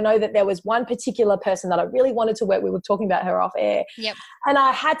life. Like I know that there was one particular person that I really wanted to work with. We were talking about her off air. Yep. And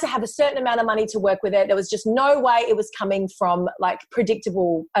I had to have a certain amount of money to work with it. There was just no way it was coming from like a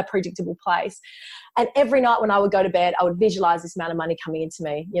predictable place. And every night when I would go to bed, I would visualize this amount of money coming into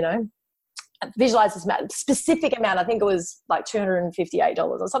me, you know, visualize this specific amount. I think it was like $258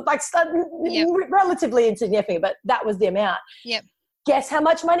 or something, like relatively insignificant, but that was the amount. Yep. guess how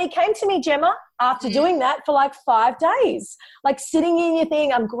much money came to me, Gemma, after doing that for like 5 days, like sitting in your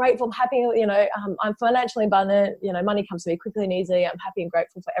thing. I'm grateful. I'm happy. I'm financially abundant. Money comes to me quickly and easily. I'm happy and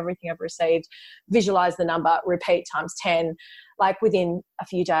grateful for everything I've received. Visualize the number, repeat times 10. Like within a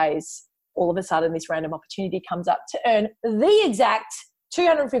few days, all of a sudden this random opportunity comes up to earn the exact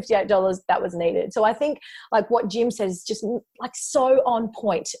 $258 that was needed. So I think like what Jim says is just like so on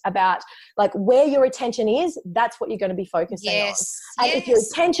point about like where your attention is, that's what you're going to be focusing on. And if your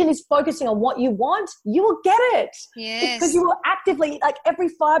attention is focusing on what you want, you will get it. Yes. Because you will actively, like every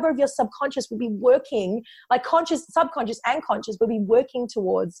fiber of your subconscious will be working, like conscious, subconscious and conscious will be working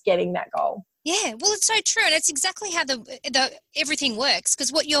towards getting that goal. Yeah, well, it's so true, and it's exactly how the everything works,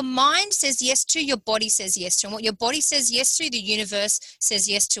 because what your mind says yes to, your body says yes to, and what your body says yes to, the universe says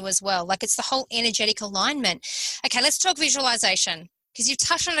yes to as well. Like it's the whole energetic alignment. Okay, let's talk visualization, because you've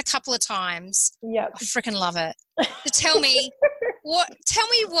touched on it a couple of times. Yeah, I freaking love it. So tell me what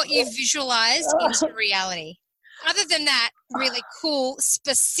you visualized into reality. Other than that, really cool,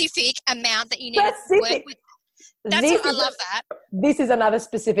 specific amount that you need to work with. I love that. This is another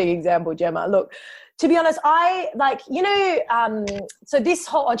specific example, Gemma. Look, to be honest, I like, so this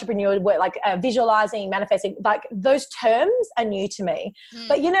whole entrepreneur work, like visualizing, manifesting, like those terms are new to me.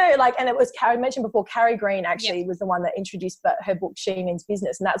 But, and it was Carrie mentioned before, Carrie Green actually was the one that introduced her book, She Means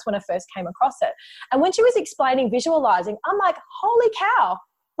Business. And that's when I first came across it. And when she was explaining visualizing, I'm like, holy cow.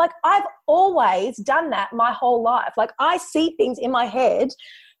 Like I've always done that my whole life. Like I see things in my head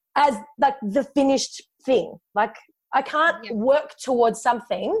as like the finished thing. Like I can't work towards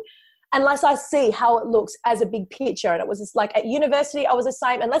something unless I see how it looks as a big picture. And it was just like at university, I was the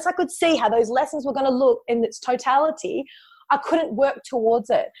same. Unless I could see how those lessons were going to look in its totality, I couldn't work towards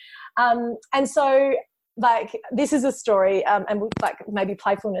it. And so like this is a story, and like maybe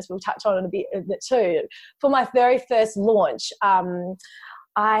playfulness, we'll touch on it a bit too. For my very first launch,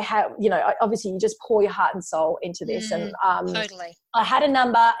 I have, obviously you just pour your heart and soul into this. And totally. I had a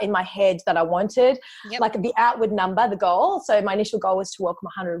number in my head that I wanted, like the outward number, the goal. So my initial goal was to welcome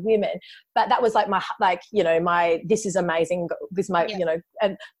 100 women, but that was like my, this is amazing. But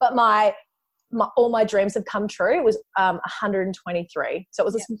all my dreams have come true. It was 123. So it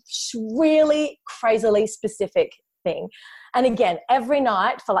was this really crazily specific thing. And again, every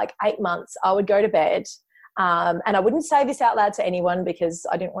night for like 8 months, I would go to bed. And I wouldn't say this out loud to anyone because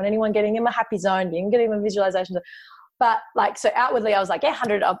I didn't want anyone getting in my happy zone, getting in my visualization. But like, so outwardly I was like,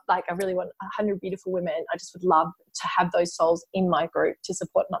 100, I really want 100 beautiful women. I just would love to have those souls in my group to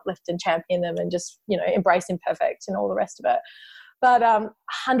support and uplift and champion them and just, embrace imperfect and all the rest of it. But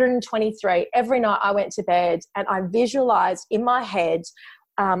 123, every night I went to bed and I visualized in my head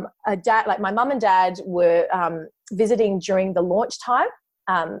a dad, like my mum and dad were visiting during the launch time.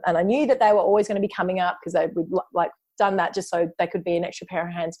 And I knew that they were always going to be coming up because they would like done that just so they could be an extra pair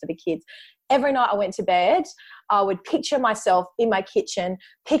of hands for the kids. Every night I went to bed, I would picture myself in my kitchen,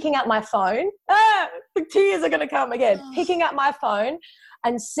 picking up my phone. The tears are going to come again. Picking up my phone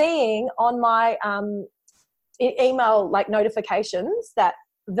and seeing on my email like notifications that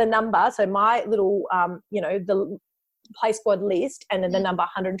the number, so my little, the Play Squad list and then the number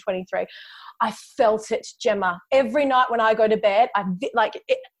 123. I felt it, Gemma. Every night when I go to bed, I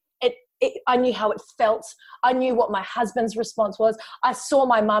knew how it felt. I knew what my husband's response was. I saw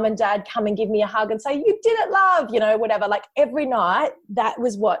my mum and dad come and give me a hug and say, "You did it, love," whatever. Like every night, that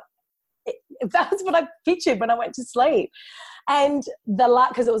was what I pictured when I went to sleep. And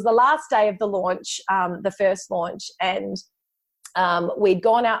because it was the last day of the launch, the first launch, and we'd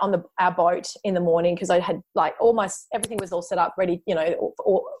gone out on our boat in the morning because I had like everything was all set up ready, like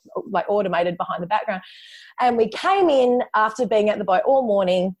automated behind the background. And we came in after being at the boat all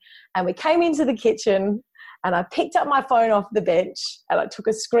morning and we came into the kitchen and I picked up my phone off the bench and I took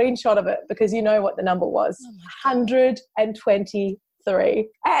a screenshot of it because you know what the number was, 123.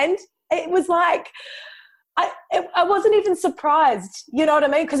 And it was like, I wasn't even surprised, you know what I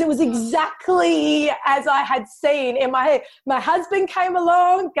mean? Because it was exactly as I had seen in my head. My husband came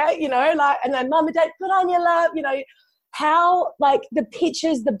along, and then mum and dad, good on you, love, how like the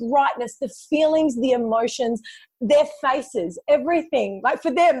pictures, the brightness, the feelings, the emotions, their faces, everything. Like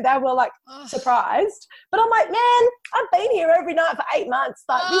for them, they were like surprised. But I'm like, man, I've been here every night for 8 months.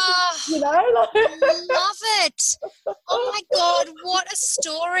 Like this is, love it. Oh my God, what a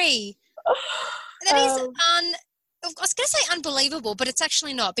story. That is I was going to say unbelievable, but it's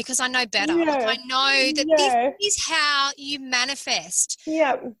actually not because I know better. Yeah, like I know that this is how you manifest.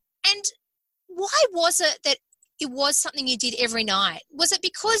 Yeah. And why was it that it was something you did every night? Was it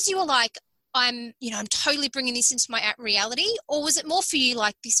because you were like, I'm totally bringing this into my reality? Or was it more for you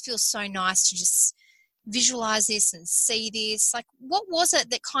like, this feels so nice to just visualize this and see this? Like, what was it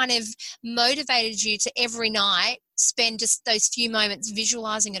that kind of motivated you to every night spend just those few moments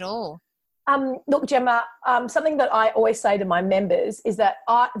visualizing it all? Look, Gemma, something that I always say to my members is that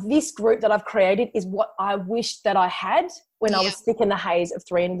this group that I've created is what I wish that I had when I was sick in the haze of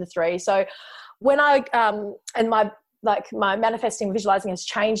 3 into 3. So when and my manifesting visualizing has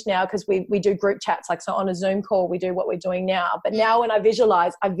changed now, because we do group chats, like, so on a Zoom call we do what we're doing now. But now when I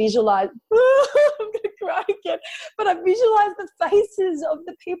visualize I'm gonna cry again, but I visualize the faces of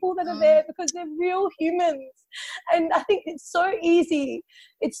the people that are there, because they're real humans. And I think it's so easy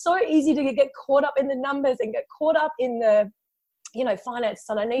to get caught up in the numbers and get caught up in the, you know, finances,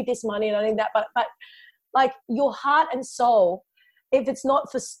 and I need this money and I need that, but like, your heart and soul, if it's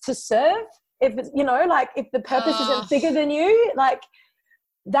not to serve, if it's, you know, like, if the purpose isn't bigger than you, like,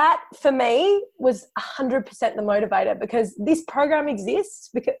 that for me was 100% the motivator, because this program exists.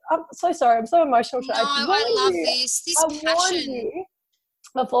 Because I'm so sorry, I'm so emotional. No, I love this passion. I warned you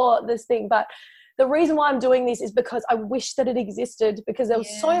before this thing, but the reason why I'm doing this is because I wish that it existed, because there were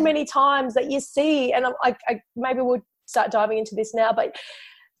so many times that you see, and I maybe we'll start diving into this now, but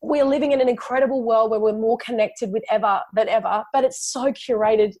we're living in an incredible world where we're more connected than ever, but it's so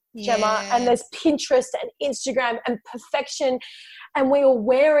curated, Gemma, and there's Pinterest and Instagram and perfection, and we are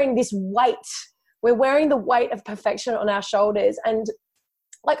wearing this weight. We're wearing the weight of perfection on our shoulders. And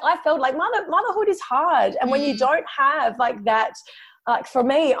like, I felt like motherhood is hard. And when you don't have like that, like for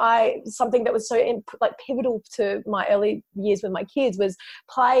me, something that was so pivotal to my early years with my kids was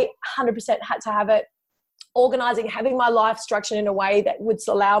play. 100% had to have it. Organizing, having my life structured in a way that would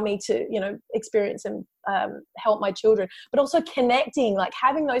allow me to, you know, experience and help my children, but also connecting, like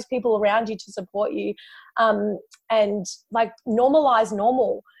having those people around you to support you, and like normalize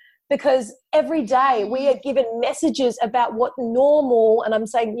normal, because every day we are given messages about what normal, and I'm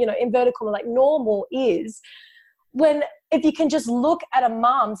saying, you know, inverted comma, like normal is, when if you can just look at a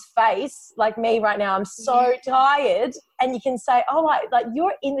mom's face, like me right now, I'm so tired, and you can say, oh, like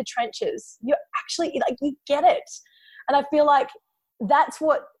you're in the trenches. You're actually, like, you get it. And I feel like that's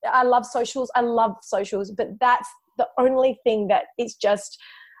what I love socials. I love socials, but that's the only thing that is just,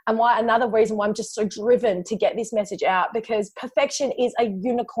 and another reason why I'm just so driven to get this message out, because perfection is a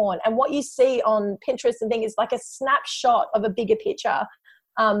unicorn. And what you see on Pinterest and things is like a snapshot of a bigger picture.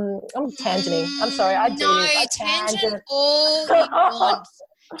 I'm tangenting. I'm sorry. Tangent all you want,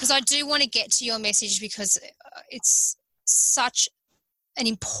 because I do want to get to your message, because it's such an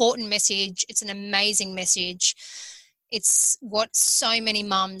important message. It's an amazing message. It's what so many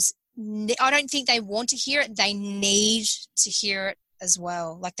mums, I don't think they want to hear it. They need to hear it as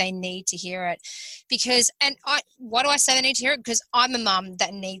well. Like, they need to hear it, because, and why do I say they need to hear it? Because I'm a mum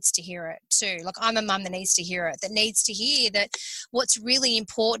that needs to hear it too. Like, I'm a mum that needs to hear it, that needs to hear that what's really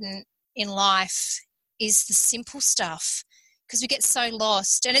important in life is the simple stuff, because we get so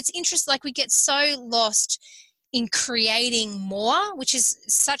lost. And it's interesting, like, we get so lost in creating more, which is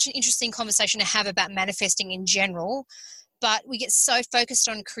such an interesting conversation to have about manifesting in general. But we get so focused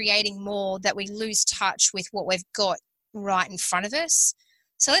on creating more that we lose touch with what we've got right in front of us.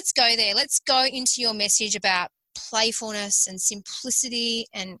 So let's go there. Let's go into your message about playfulness and simplicity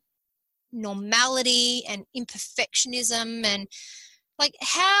and normality and imperfectionism, and like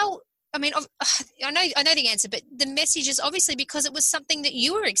how, I mean, I know the answer, but the message is obviously because it was something that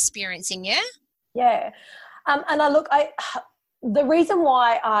you were experiencing. And the reason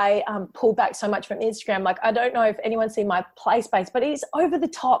why I pulled back so much from Instagram, like, I don't know if anyone's seen my play space, but it is over the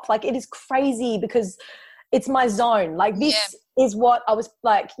top. Like, it is crazy because it's my zone. Like, this is what I was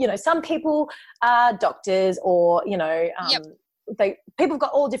like, you know, some people are doctors, or, you know, people have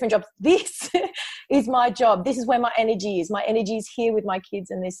got all different jobs. This is my job. This is where my energy is. My energy is here with my kids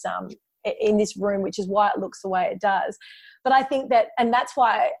in this room, which is why it looks the way it does. But I think that, and that's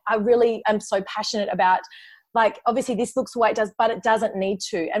why I really am so passionate about, like, obviously this looks the way it does, but it doesn't need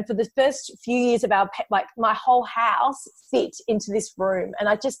to. And for the first few years of my whole house fit into this room. And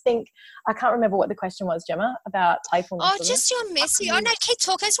I just think, I can't remember what the question was, Gemma, about playfulness. Oh, just your message. Oh, no, keep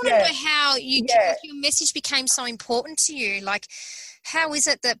talking. I just want to know how your message became so important to you. Like, how is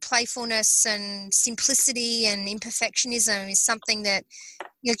it that playfulness and simplicity and imperfectionism is something that,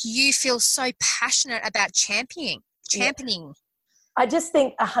 like, you feel so passionate about championing? I just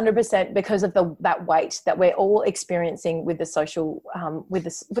think 100% because of that weight that we're all experiencing with the social, with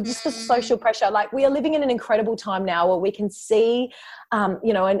the social pressure. Like, we are living in an incredible time now where we can see,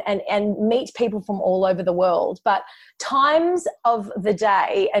 you know, and meet people from all over the world. But times of the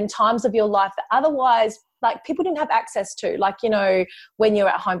day and times of your life that otherwise like people didn't have access to. Like, you know, when you're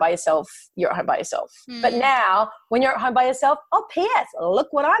at home by yourself, you're at home by yourself. But now when you're at home by yourself, oh, P.S., look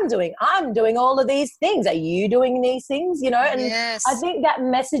what I'm doing. I'm doing all of these things. Are you doing these things? You know, and I think that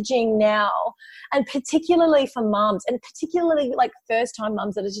messaging now, and particularly for mums, and particularly like first-time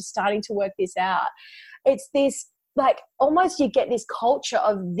mums that are just starting to work this out, it's this, like, almost you get this culture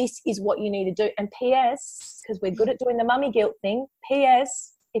of this is what you need to do. And P.S., because we're good at doing the mummy guilt thing,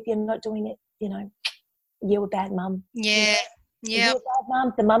 P.S., if you're not doing it, you know, you're a bad mum. Yeah. Yeah. You're a bad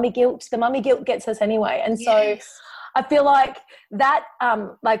mum. The mummy guilt gets us anyway. And so I feel like that,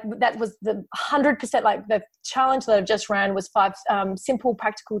 that was the 100%, like the challenge that I've just ran was 5 simple,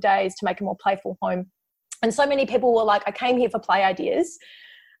 practical days to make a more playful home. And so many people were like, I came here for play ideas.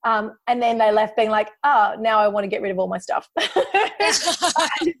 And then they left being like, oh, now I want to get rid of all my stuff.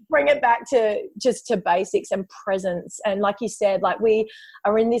 And bring it back to basics and presence. And like you said, like we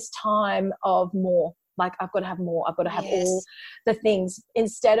are in this time of more. Like, I've got to have more. I've got to have all the things,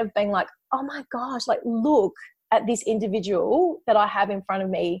 instead of being like, oh my gosh, like look at this individual that I have in front of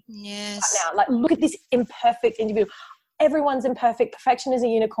me right now. Like, look at this imperfect individual. Everyone's imperfect. Perfection is a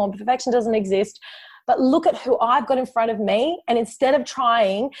unicorn. Perfection doesn't exist. But look at who I've got in front of me. And instead of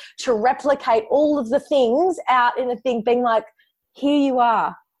trying to replicate all of the things out in the thing, being like, here you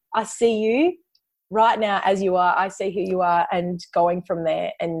are. I see you right now as you are. I see who you are, and going from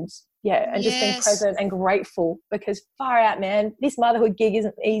there. And just being present and grateful, because far out, man, this motherhood gig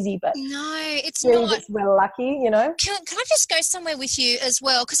isn't easy, but no, it's not. We're lucky, you know. Can I just go somewhere with you as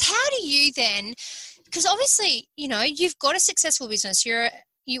well? Because how do you then, because obviously, you know, you've got a successful business.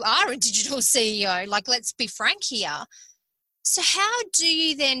 You are a digital CEO, like, let's be frank here. So how do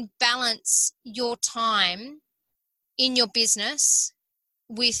you then balance your time in your business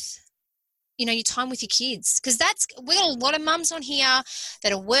with, you know, your time with your kids? Because we've got a lot of mums on here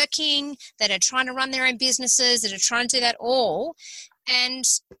that are working, that are trying to run their own businesses, that are trying to do that all. And,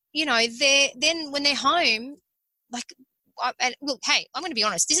 you know, then when they're home, like, look, hey, I'm going to be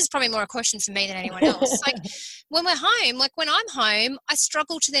honest. This is probably more a question for me than anyone else. Like, when we're home, like when I'm home, I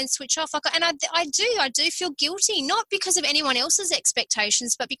struggle to then switch off. Like, and I do feel guilty, not because of anyone else's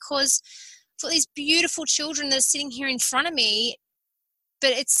expectations, but because for these beautiful children that are sitting here in front of me.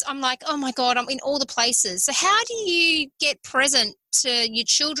 But I'm like, oh my God, I'm in all the places. So how do you get present to your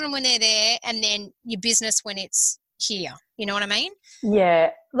children when they're there, and then your business when it's here? You know what I mean? Yeah.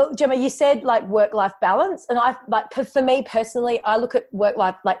 Look, Gemma, you said like work-life balance, and for me personally, I look at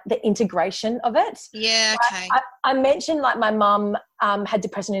work-life like the integration of it. Yeah, okay. I mentioned like my mum had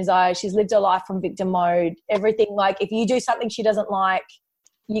depression and anxiety. She's lived her life from victim mode. Everything, like if you do something she doesn't like,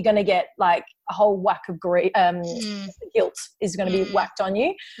 you're going to get like a whole whack of guilt is going to be whacked on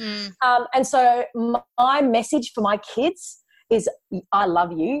you. And so my message for my kids is, I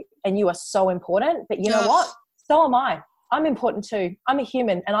love you and you are so important, but you know what? So am I. I'm important too. I'm a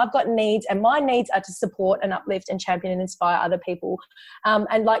human and I've got needs, and my needs are to support and uplift and champion and inspire other people.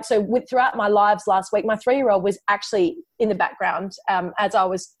 And like, so throughout my lives last week, my 3-year-old was actually in the background as I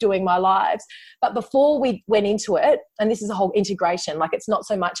was doing my lives. But before we went into it, and this is a whole integration, like it's not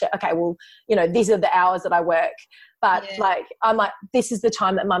so much, okay, well, you know, these are the hours that I work. But like, I'm like, this is the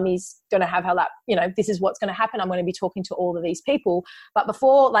time that mummy's going to have her lap, you know, this is what's going to happen. I'm going to be talking to all of these people. But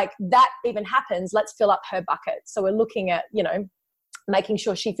before like that even happens, let's fill up her bucket. So we're looking at, you know, making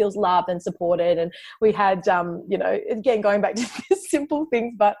sure she feels loved and supported. And we had, you know, again, going back to simple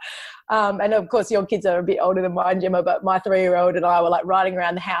things, but, and of course your kids are a bit older than mine, Gemma, but my 3-year-old and I were like riding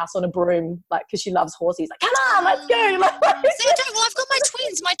around the house on a broom, like, cause she loves horses, like, come on, let's go. Like, well, I've got my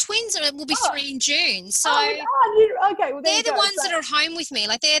twins. My twins will be 3 in June. So okay, well, they're the ones that are at home with me.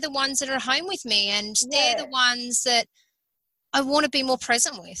 Like, they're the ones that are at home with me, and they're the ones that I want to be more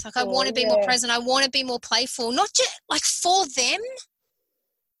present with. Like, I want to be more present. I want to be more playful, not just like for them,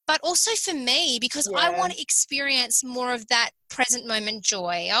 but also for me, because I want to experience more of that present moment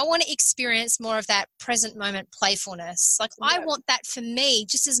joy. I want to experience more of that present moment playfulness. Like, I want that for me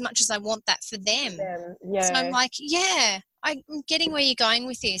just as much as I want that for them. So I'm like, I'm getting where you're going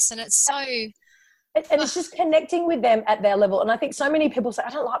with this, and it's so... And it's just connecting with them at their level. And I think so many people say, I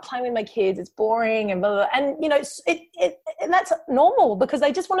don't like playing with my kids, it's boring and blah, blah, blah. And, you know, and that's normal, because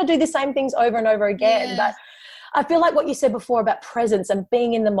they just want to do the same things over and over again. But I feel like what you said before about presence and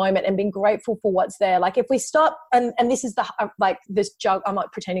being in the moment and being grateful for what's there. Like, if we stop, and this is this jug, I'm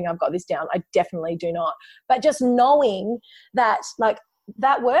not pretending I've got this down. I definitely do not. But just knowing that, like,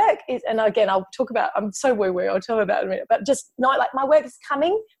 that work is, and again, I'll talk about, I'm so woo-woo, I'll tell you about it in a minute, but just know, like, my work is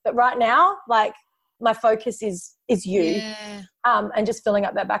coming, but right now, like, my focus is you, and just filling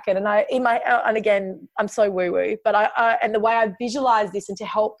up that bucket. And and again, I'm so woo-woo, but I and the way I visualize this, and to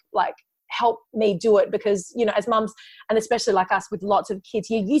help help me do it because, you know, as mums, and especially like us with lots of kids,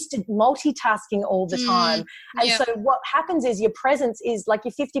 you're used to multitasking all the time. And so what happens is your presence is like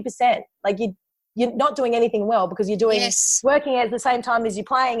you're 50%, like you're not doing anything well because you're doing working at the same time as you're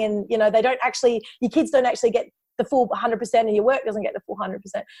playing, and you know your kids don't actually get the full 100% and your work doesn't get the full 100%.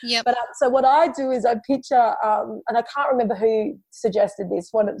 But so what I do is I picture, and I can't remember who suggested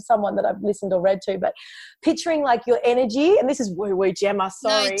this, someone that I've listened or read to, but picturing like your energy, and this is woo-woo, Gemma,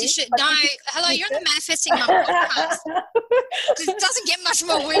 sorry. Hello, you're on the Manifesting Mum podcast. It doesn't get much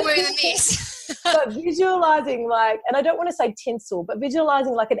more woo-woo than this. But visualizing and I don't want to say tinsel, but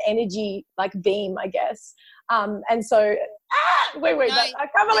visualizing like an energy like beam, I guess. And so, woo-woo, I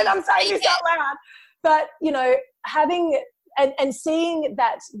can't believe I'm saying this out loud. But, you know, having and seeing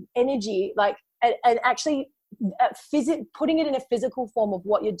that energy, like, and actually putting it in a physical form of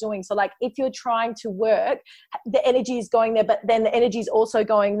what you're doing. So, like, if you're trying to work, the energy is going there, but then the energy is also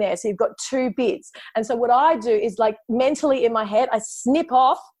going there. So you've got two bits. And so what I do is, like, mentally in my head, I snip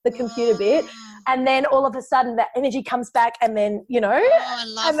off the computer bit, and then all of a sudden that energy comes back, and then, you know. Oh, I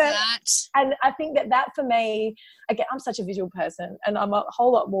love that. And I think that for me, again, I'm such a visual person, and I'm a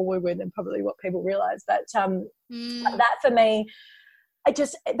whole lot more woo-woo than probably what people realize. But that for me,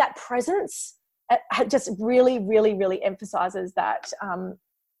 that presence just really, really, really emphasizes that.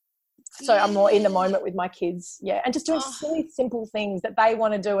 So I'm more in the moment with my kids, and just doing silly, simple things that they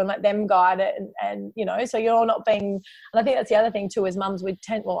want to do and let them guide it, and you know, so you're not being. And I think that's the other thing too, as mums, I'm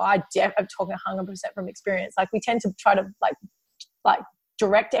talking 100% from experience. Like, we tend to try to like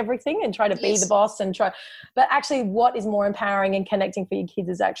direct everything and try to be the boss but actually what is more empowering and connecting for your kids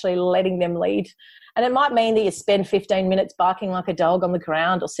is actually letting them lead. And it might mean that you spend 15 minutes barking like a dog on the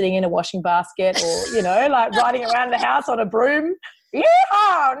ground, or sitting in a washing basket, or, you know, like riding around the house on a broom.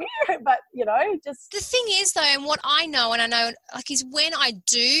 But, you know, just... The thing is, though, and what I know, like, is when I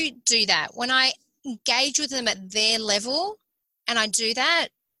do that, when I engage with them at their level and I do that,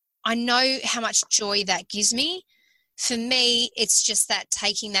 I know how much joy that gives me. For me, it's just that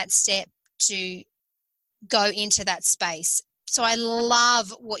taking that step to go into that space. So I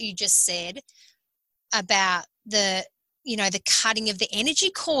love what you just said about the cutting of the energy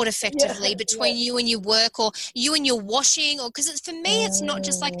cord effectively between you and your work, or you and your washing, or because for me, it's not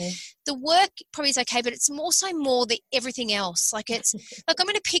just like the work probably is okay, but it's also more the everything else. Like, it's like, I'm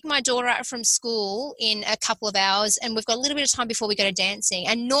going to pick my daughter up from school in a couple of hours, and we've got a little bit of time before we go to dancing.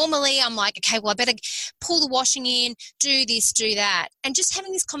 And normally I'm like, okay, well, I better pull the washing in, do this, do that. And just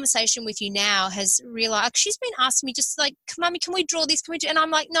having this conversation with you now has realized, like, she's been asking me just like, Mummy, can we draw this? Can we do? And I'm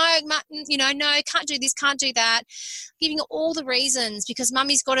like, no, no, can't do this, can't do that. Giving all the reasons, because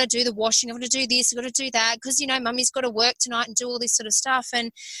Mummy's got to do the washing, I've got to do this, I've got to do that, because, you know, Mummy's got to work tonight and do all this sort of stuff.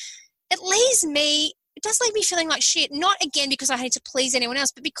 And it does leave me feeling like shit, not again because I need to please anyone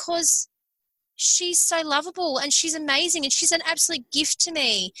else, but because she's so lovable and she's amazing and she's an absolute gift to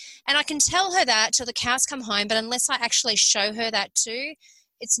me. And I can tell her that till the cows come home, but unless I actually show her that too,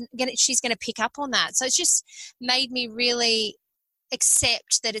 she's going to pick up on that. So it's just made me really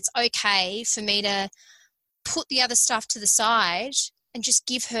accept that it's okay for me to put the other stuff to the side and just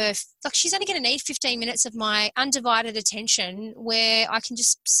give her, like, she's only going to need 15 minutes of my undivided attention, where I can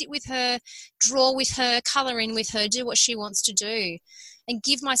just sit with her, draw with her, colour in with her, do what she wants to do, and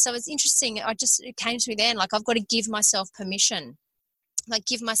give myself, it's interesting, it came to me then, like, I've got to give myself permission. Like,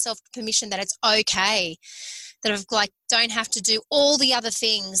 give myself permission that it's okay, that I've, like, don't have to do all the other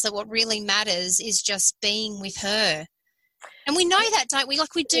things, that what really matters is just being with her. And we know that, don't we?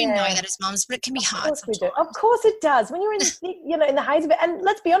 Like, we do know that as mums, but it can be hard sometimes. We do. Of course it does. When you're in the, in the haze of it, and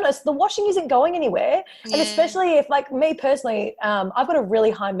let's be honest, the washing isn't going anywhere. Yeah. And especially if, like, me personally, I've got a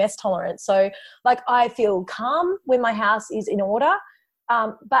really high mess tolerance. So, like, I feel calm when my house is in order.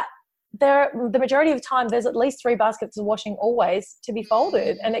 But the majority of the time, there's at least 3 baskets of washing always to be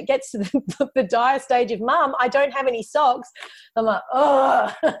folded. And it gets to the dire stage of, Mum, I don't have any socks. I'm like,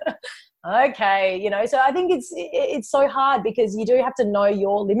 oh, okay. So I think it's so hard, because you do have to know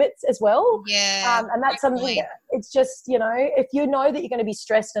your limits as well. Yeah. And that's something, it's just, if you know that you're going to be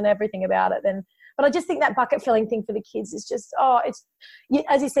stressed and everything about it, then, but I just think that bucket filling thing for the kids is just,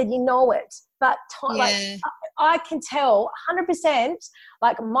 as you said, it. But like, I can tell 100%,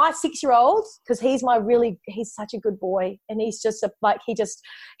 like, my 6-year-old, because he's he's such a good boy, and he's just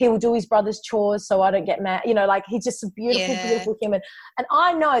he will do his brother's chores so I don't get mad. Like, he's just a beautiful, beautiful human. And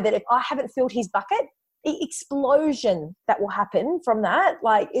I know that if I haven't filled his bucket, the explosion that will happen from that,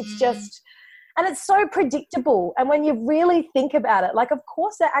 like, it's just... And it's so predictable. And when you really think about it, like, of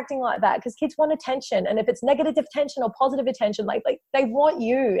course they're acting like that because kids want attention. And if it's negative attention or positive attention, like they want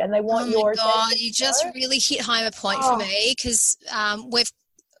you and they want your attention. You just really hit home a point for me, because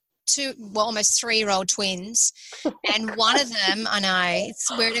almost 3-year-old twins, and one of them, I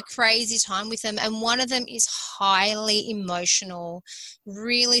know, we're at a crazy time with them, and one of them is highly emotional,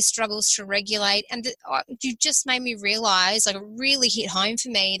 really struggles to regulate, and you just made me realise, like, it really hit home for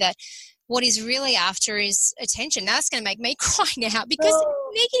me that what he's really after is attention. Now that's going to make me cry now because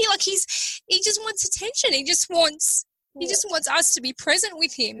Nicky, like, he just wants attention. He just wants us to be present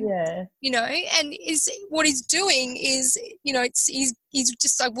with him. Yeah. You know, and what he's doing is, you know, he's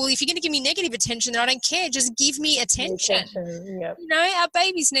just like, well, if you're going to give me negative attention, then I don't care. Just give me attention. Yep. You know, our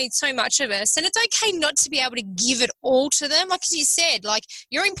babies need so much of us, and it's okay not to be able to give it all to them. Like you said, like,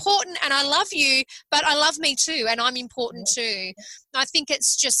 you're important and I love you, but I love me too, and I'm important too. I think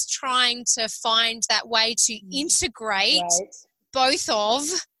it's just trying to find that way to integrate both of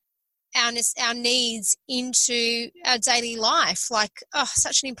our needs into our daily life. Like,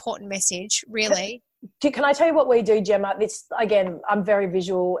 such an important message, really. Can I tell you what we do, Gemma? This, again, I'm very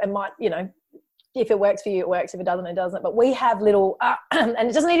visual and might, you know, if it works for you, it works. If it doesn't, it doesn't. But we have little, and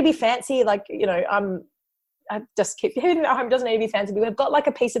it doesn't need to be fancy. Like, you know, I just keep at home. Doesn't need to be fancy. But we've got like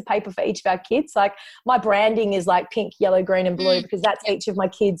a piece of paper for each of our kids. Like, my branding is like pink, yellow, green, and blue because that's each of my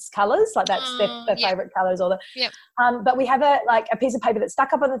kids' colours. Like, that's their favourite colours. But we have a piece of paper that's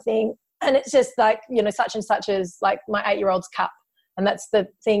stuck up on the thing, and it's just like, you know, such and such as like my 8-year-old's cup, and that's the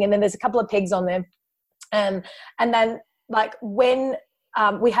thing. And then there's a couple of pegs on there, and then like when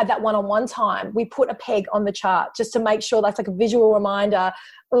we had that one-on-one time, we put a peg on the chart just to make sure that's like a visual reminder.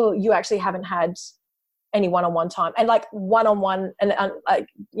 Oh, you actually haven't had any one-on-one time. And like one-on-one, and like,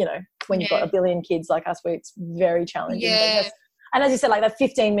 you know, when you've got a billion kids like us, where it's very challenging. And as you said, like that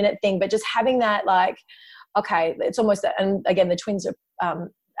 15-minute thing, but just having that, like, okay, it's almost, and again, the twins are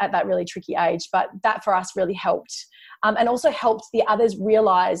at that really tricky age, but that for us really helped, and also helped the others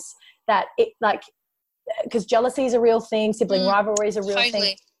realize that it, like, because jealousy is a real thing, sibling rivalry is a real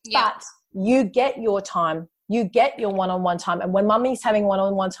thing, but you get your time. You get your one-on-one time. And when mummy's having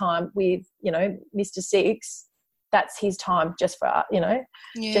one-on-one time with, you know, Mr. Six, that's his time just for, you know,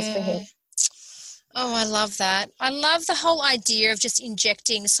 just for him. Oh, I love that. I love the whole idea of just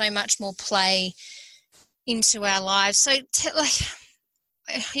injecting so much more play into our lives. So,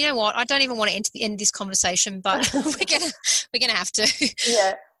 you know what? I don't even want to end this conversation, but we're gonna have to.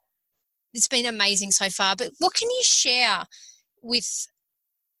 Yeah. It's been amazing so far. But what can you share with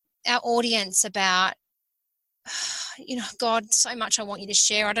our audience about, you know, God, so much I want you to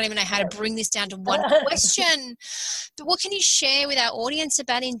share. I don't even know how to bring this down to one question. But what can you share with our audience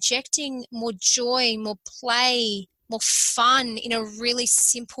about injecting more joy, more play, more fun in a really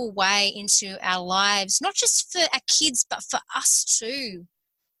simple way into our lives, not just for our kids, but for us too?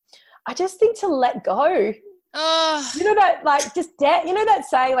 I just think to let go. Oh, you know that, like, just you know that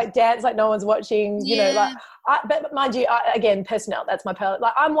saying, like, dance like no one's watching. You know, like, but mind you, again, personnel. That's my palette.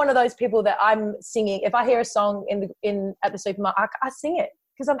 Like, I'm one of those people that I'm singing. If I hear a song at the supermarket, I sing it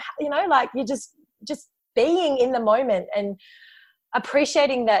because I'm, you know, like, you're just being in the moment and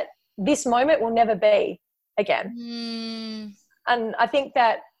appreciating that this moment will never be again. And I think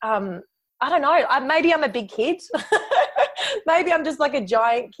that I don't know. Maybe I'm a big kid. Maybe I'm just like a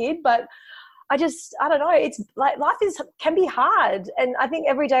giant kid, but I don't know. It's like life can be hard. And I think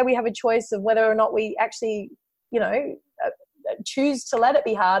every day we have a choice of whether or not we actually, you know, choose to let it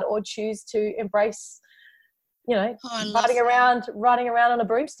be hard or choose to embrace, you know, riding around on a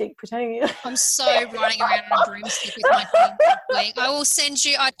broomstick, pretending. I'm so riding around on a broomstick with my queen. I will send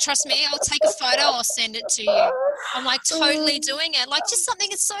you, trust me, I'll take a photo, I'll send it to you. I'm like totally doing it. Like, just something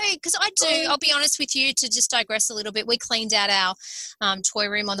it's so, because I'll be honest with you, to just digress a little bit, we cleaned out our toy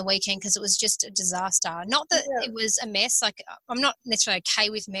room on the weekend because it was just a disaster. Not that it was a mess. Like, I'm not necessarily okay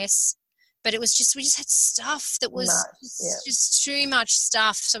with mess, but we just had stuff that was just too much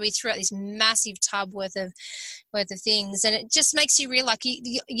stuff. So we threw out this massive tub worth of things, and it just makes you realize, like,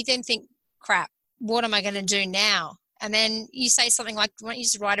 you then think, crap, what am I going to do now? And then you say something like, why don't you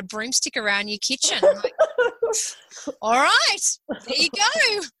just ride a broomstick around your kitchen? Like, all right, there you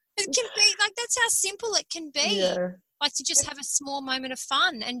go. It can be like, that's how simple it can be. Like, to just have a small moment of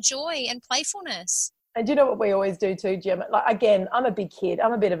fun and joy and playfulness. And do you know what we always do too, Gemma? Like, again, I'm a big kid.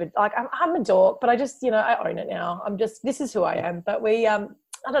 I'm a bit of a, like, I'm a dork, but I just, you know, I own it now. This is who I am. But we,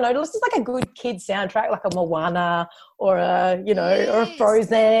 I don't know, it's just like a good kid soundtrack, like a Moana or a, you know, or a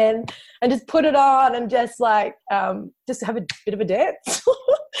Frozen, and just put it on and just like, just have a bit of a dance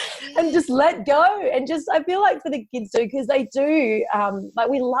and just let go. And just, I feel like for the kids too, because they do, like,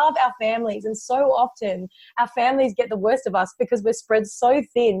 we love our families, and so often our families get the worst of us because we're spread so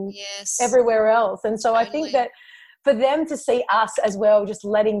thin everywhere else. And so I think that for them to see us as well, just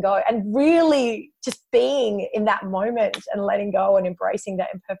letting go and really just being in that moment and letting go and embracing that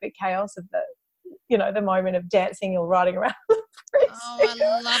imperfect chaos of the moment of dancing or riding around. Oh,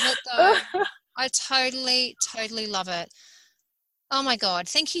 I love it though. I totally, totally love it. Oh my God.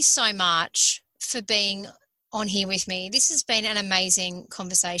 Thank you so much for being on here with me. This has been an amazing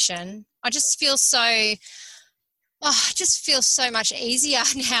conversation. I just feel so much easier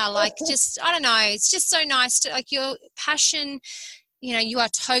now. Like, I don't know. It's just so nice to, like, your passion, you are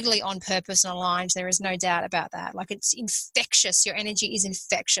totally on purpose and aligned. There is no doubt about that. Like, it's infectious. Your energy is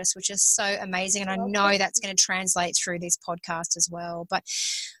infectious, which is so amazing. And I know that's going to translate through this podcast as well. But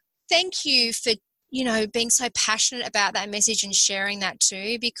thank you for, being so passionate about that message and sharing that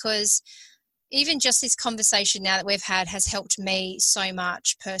too, because even just this conversation now that we've had has helped me so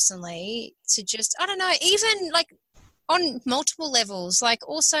much personally to just, I don't know, even like on multiple levels, like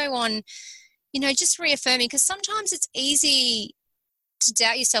also on, just reaffirming, because sometimes it's easy to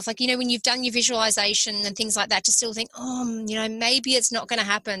doubt yourself. Like, when you've done your visualization and things like that, to still think, maybe it's not going to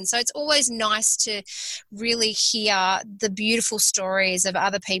happen. So it's always nice to really hear the beautiful stories of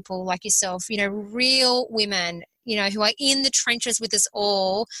other people like yourself, real women, who are in the trenches with us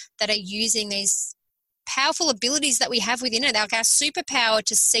all, that are using these powerful abilities that we have within it. Like, our superpower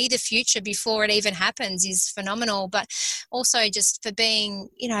to see the future before it even happens is phenomenal, but also just for being,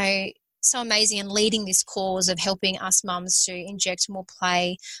 so amazing and leading this cause of helping us mums to inject more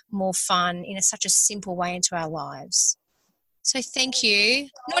play, more fun in such a simple way into our lives. So thank you.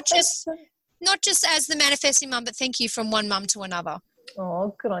 Not just as the manifesting mum, but thank you from one mum to another.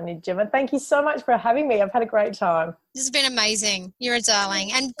 Oh, good on you, Gemma. Thank you so much for having me. I've had a great time. This has been amazing. You're a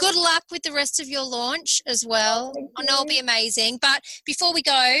darling. And good luck with the rest of your launch as well. I know it'll be amazing. But before we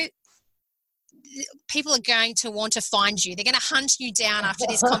go, people are going to want to find you. They're going to hunt you down after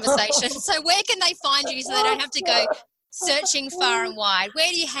this conversation. So where can they find you so they don't have to go searching far and wide? Where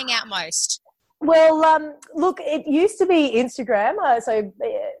do you hang out most? Well, look, it used to be Instagram.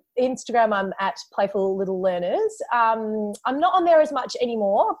 Instagram, I'm at Playful Little Learners. I'm not on there as much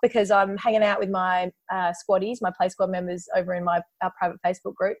anymore because I'm hanging out with my squaddies, my Play Squad members over in our private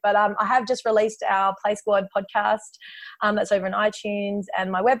Facebook group. But I have just released our Play Squad podcast that's over in iTunes,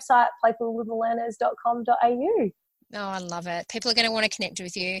 and my website, playfullittleLearners.com.au. Oh, I love it. People are going to want to connect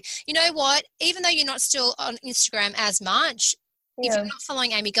with you. You know what? Even though you're not still on Instagram as much, if you're not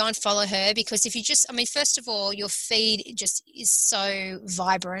following Amy, go and follow her, because if you first of all, your feed just is so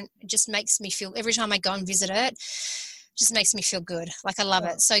vibrant. It just makes me feel, every time I go and visit it, just makes me feel good. Like, I love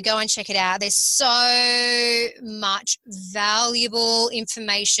it. So go and check it out. There's so much valuable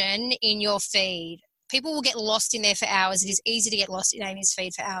information in your feed. People will get lost in there for hours. It is easy to get lost in Amy's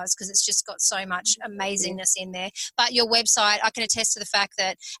feed for hours because it's just got so much amazingness in there. But your website, I can attest to the fact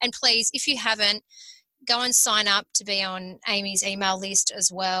that, and please, if you haven't, go and sign up to be on Amy's email list as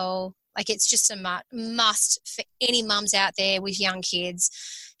well. Like, it's just a must for any mums out there with young kids.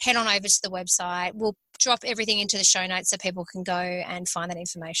 Head on over to the website. We'll drop everything into the show notes so people can go and find that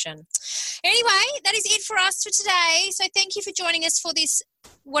information. Anyway, that is it for us for today. So thank you for joining us for this,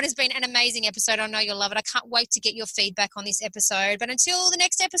 what has been an amazing episode. I know you'll love it. I can't wait to get your feedback on this episode. But until the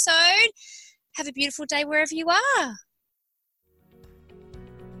next episode, have a beautiful day wherever you are.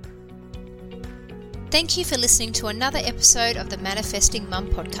 Thank you for listening to another episode of the Manifesting Mum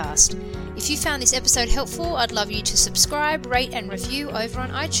podcast. If you found this episode helpful, I'd love you to subscribe, rate and review over on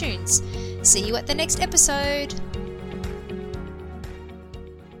iTunes. See you at the next episode.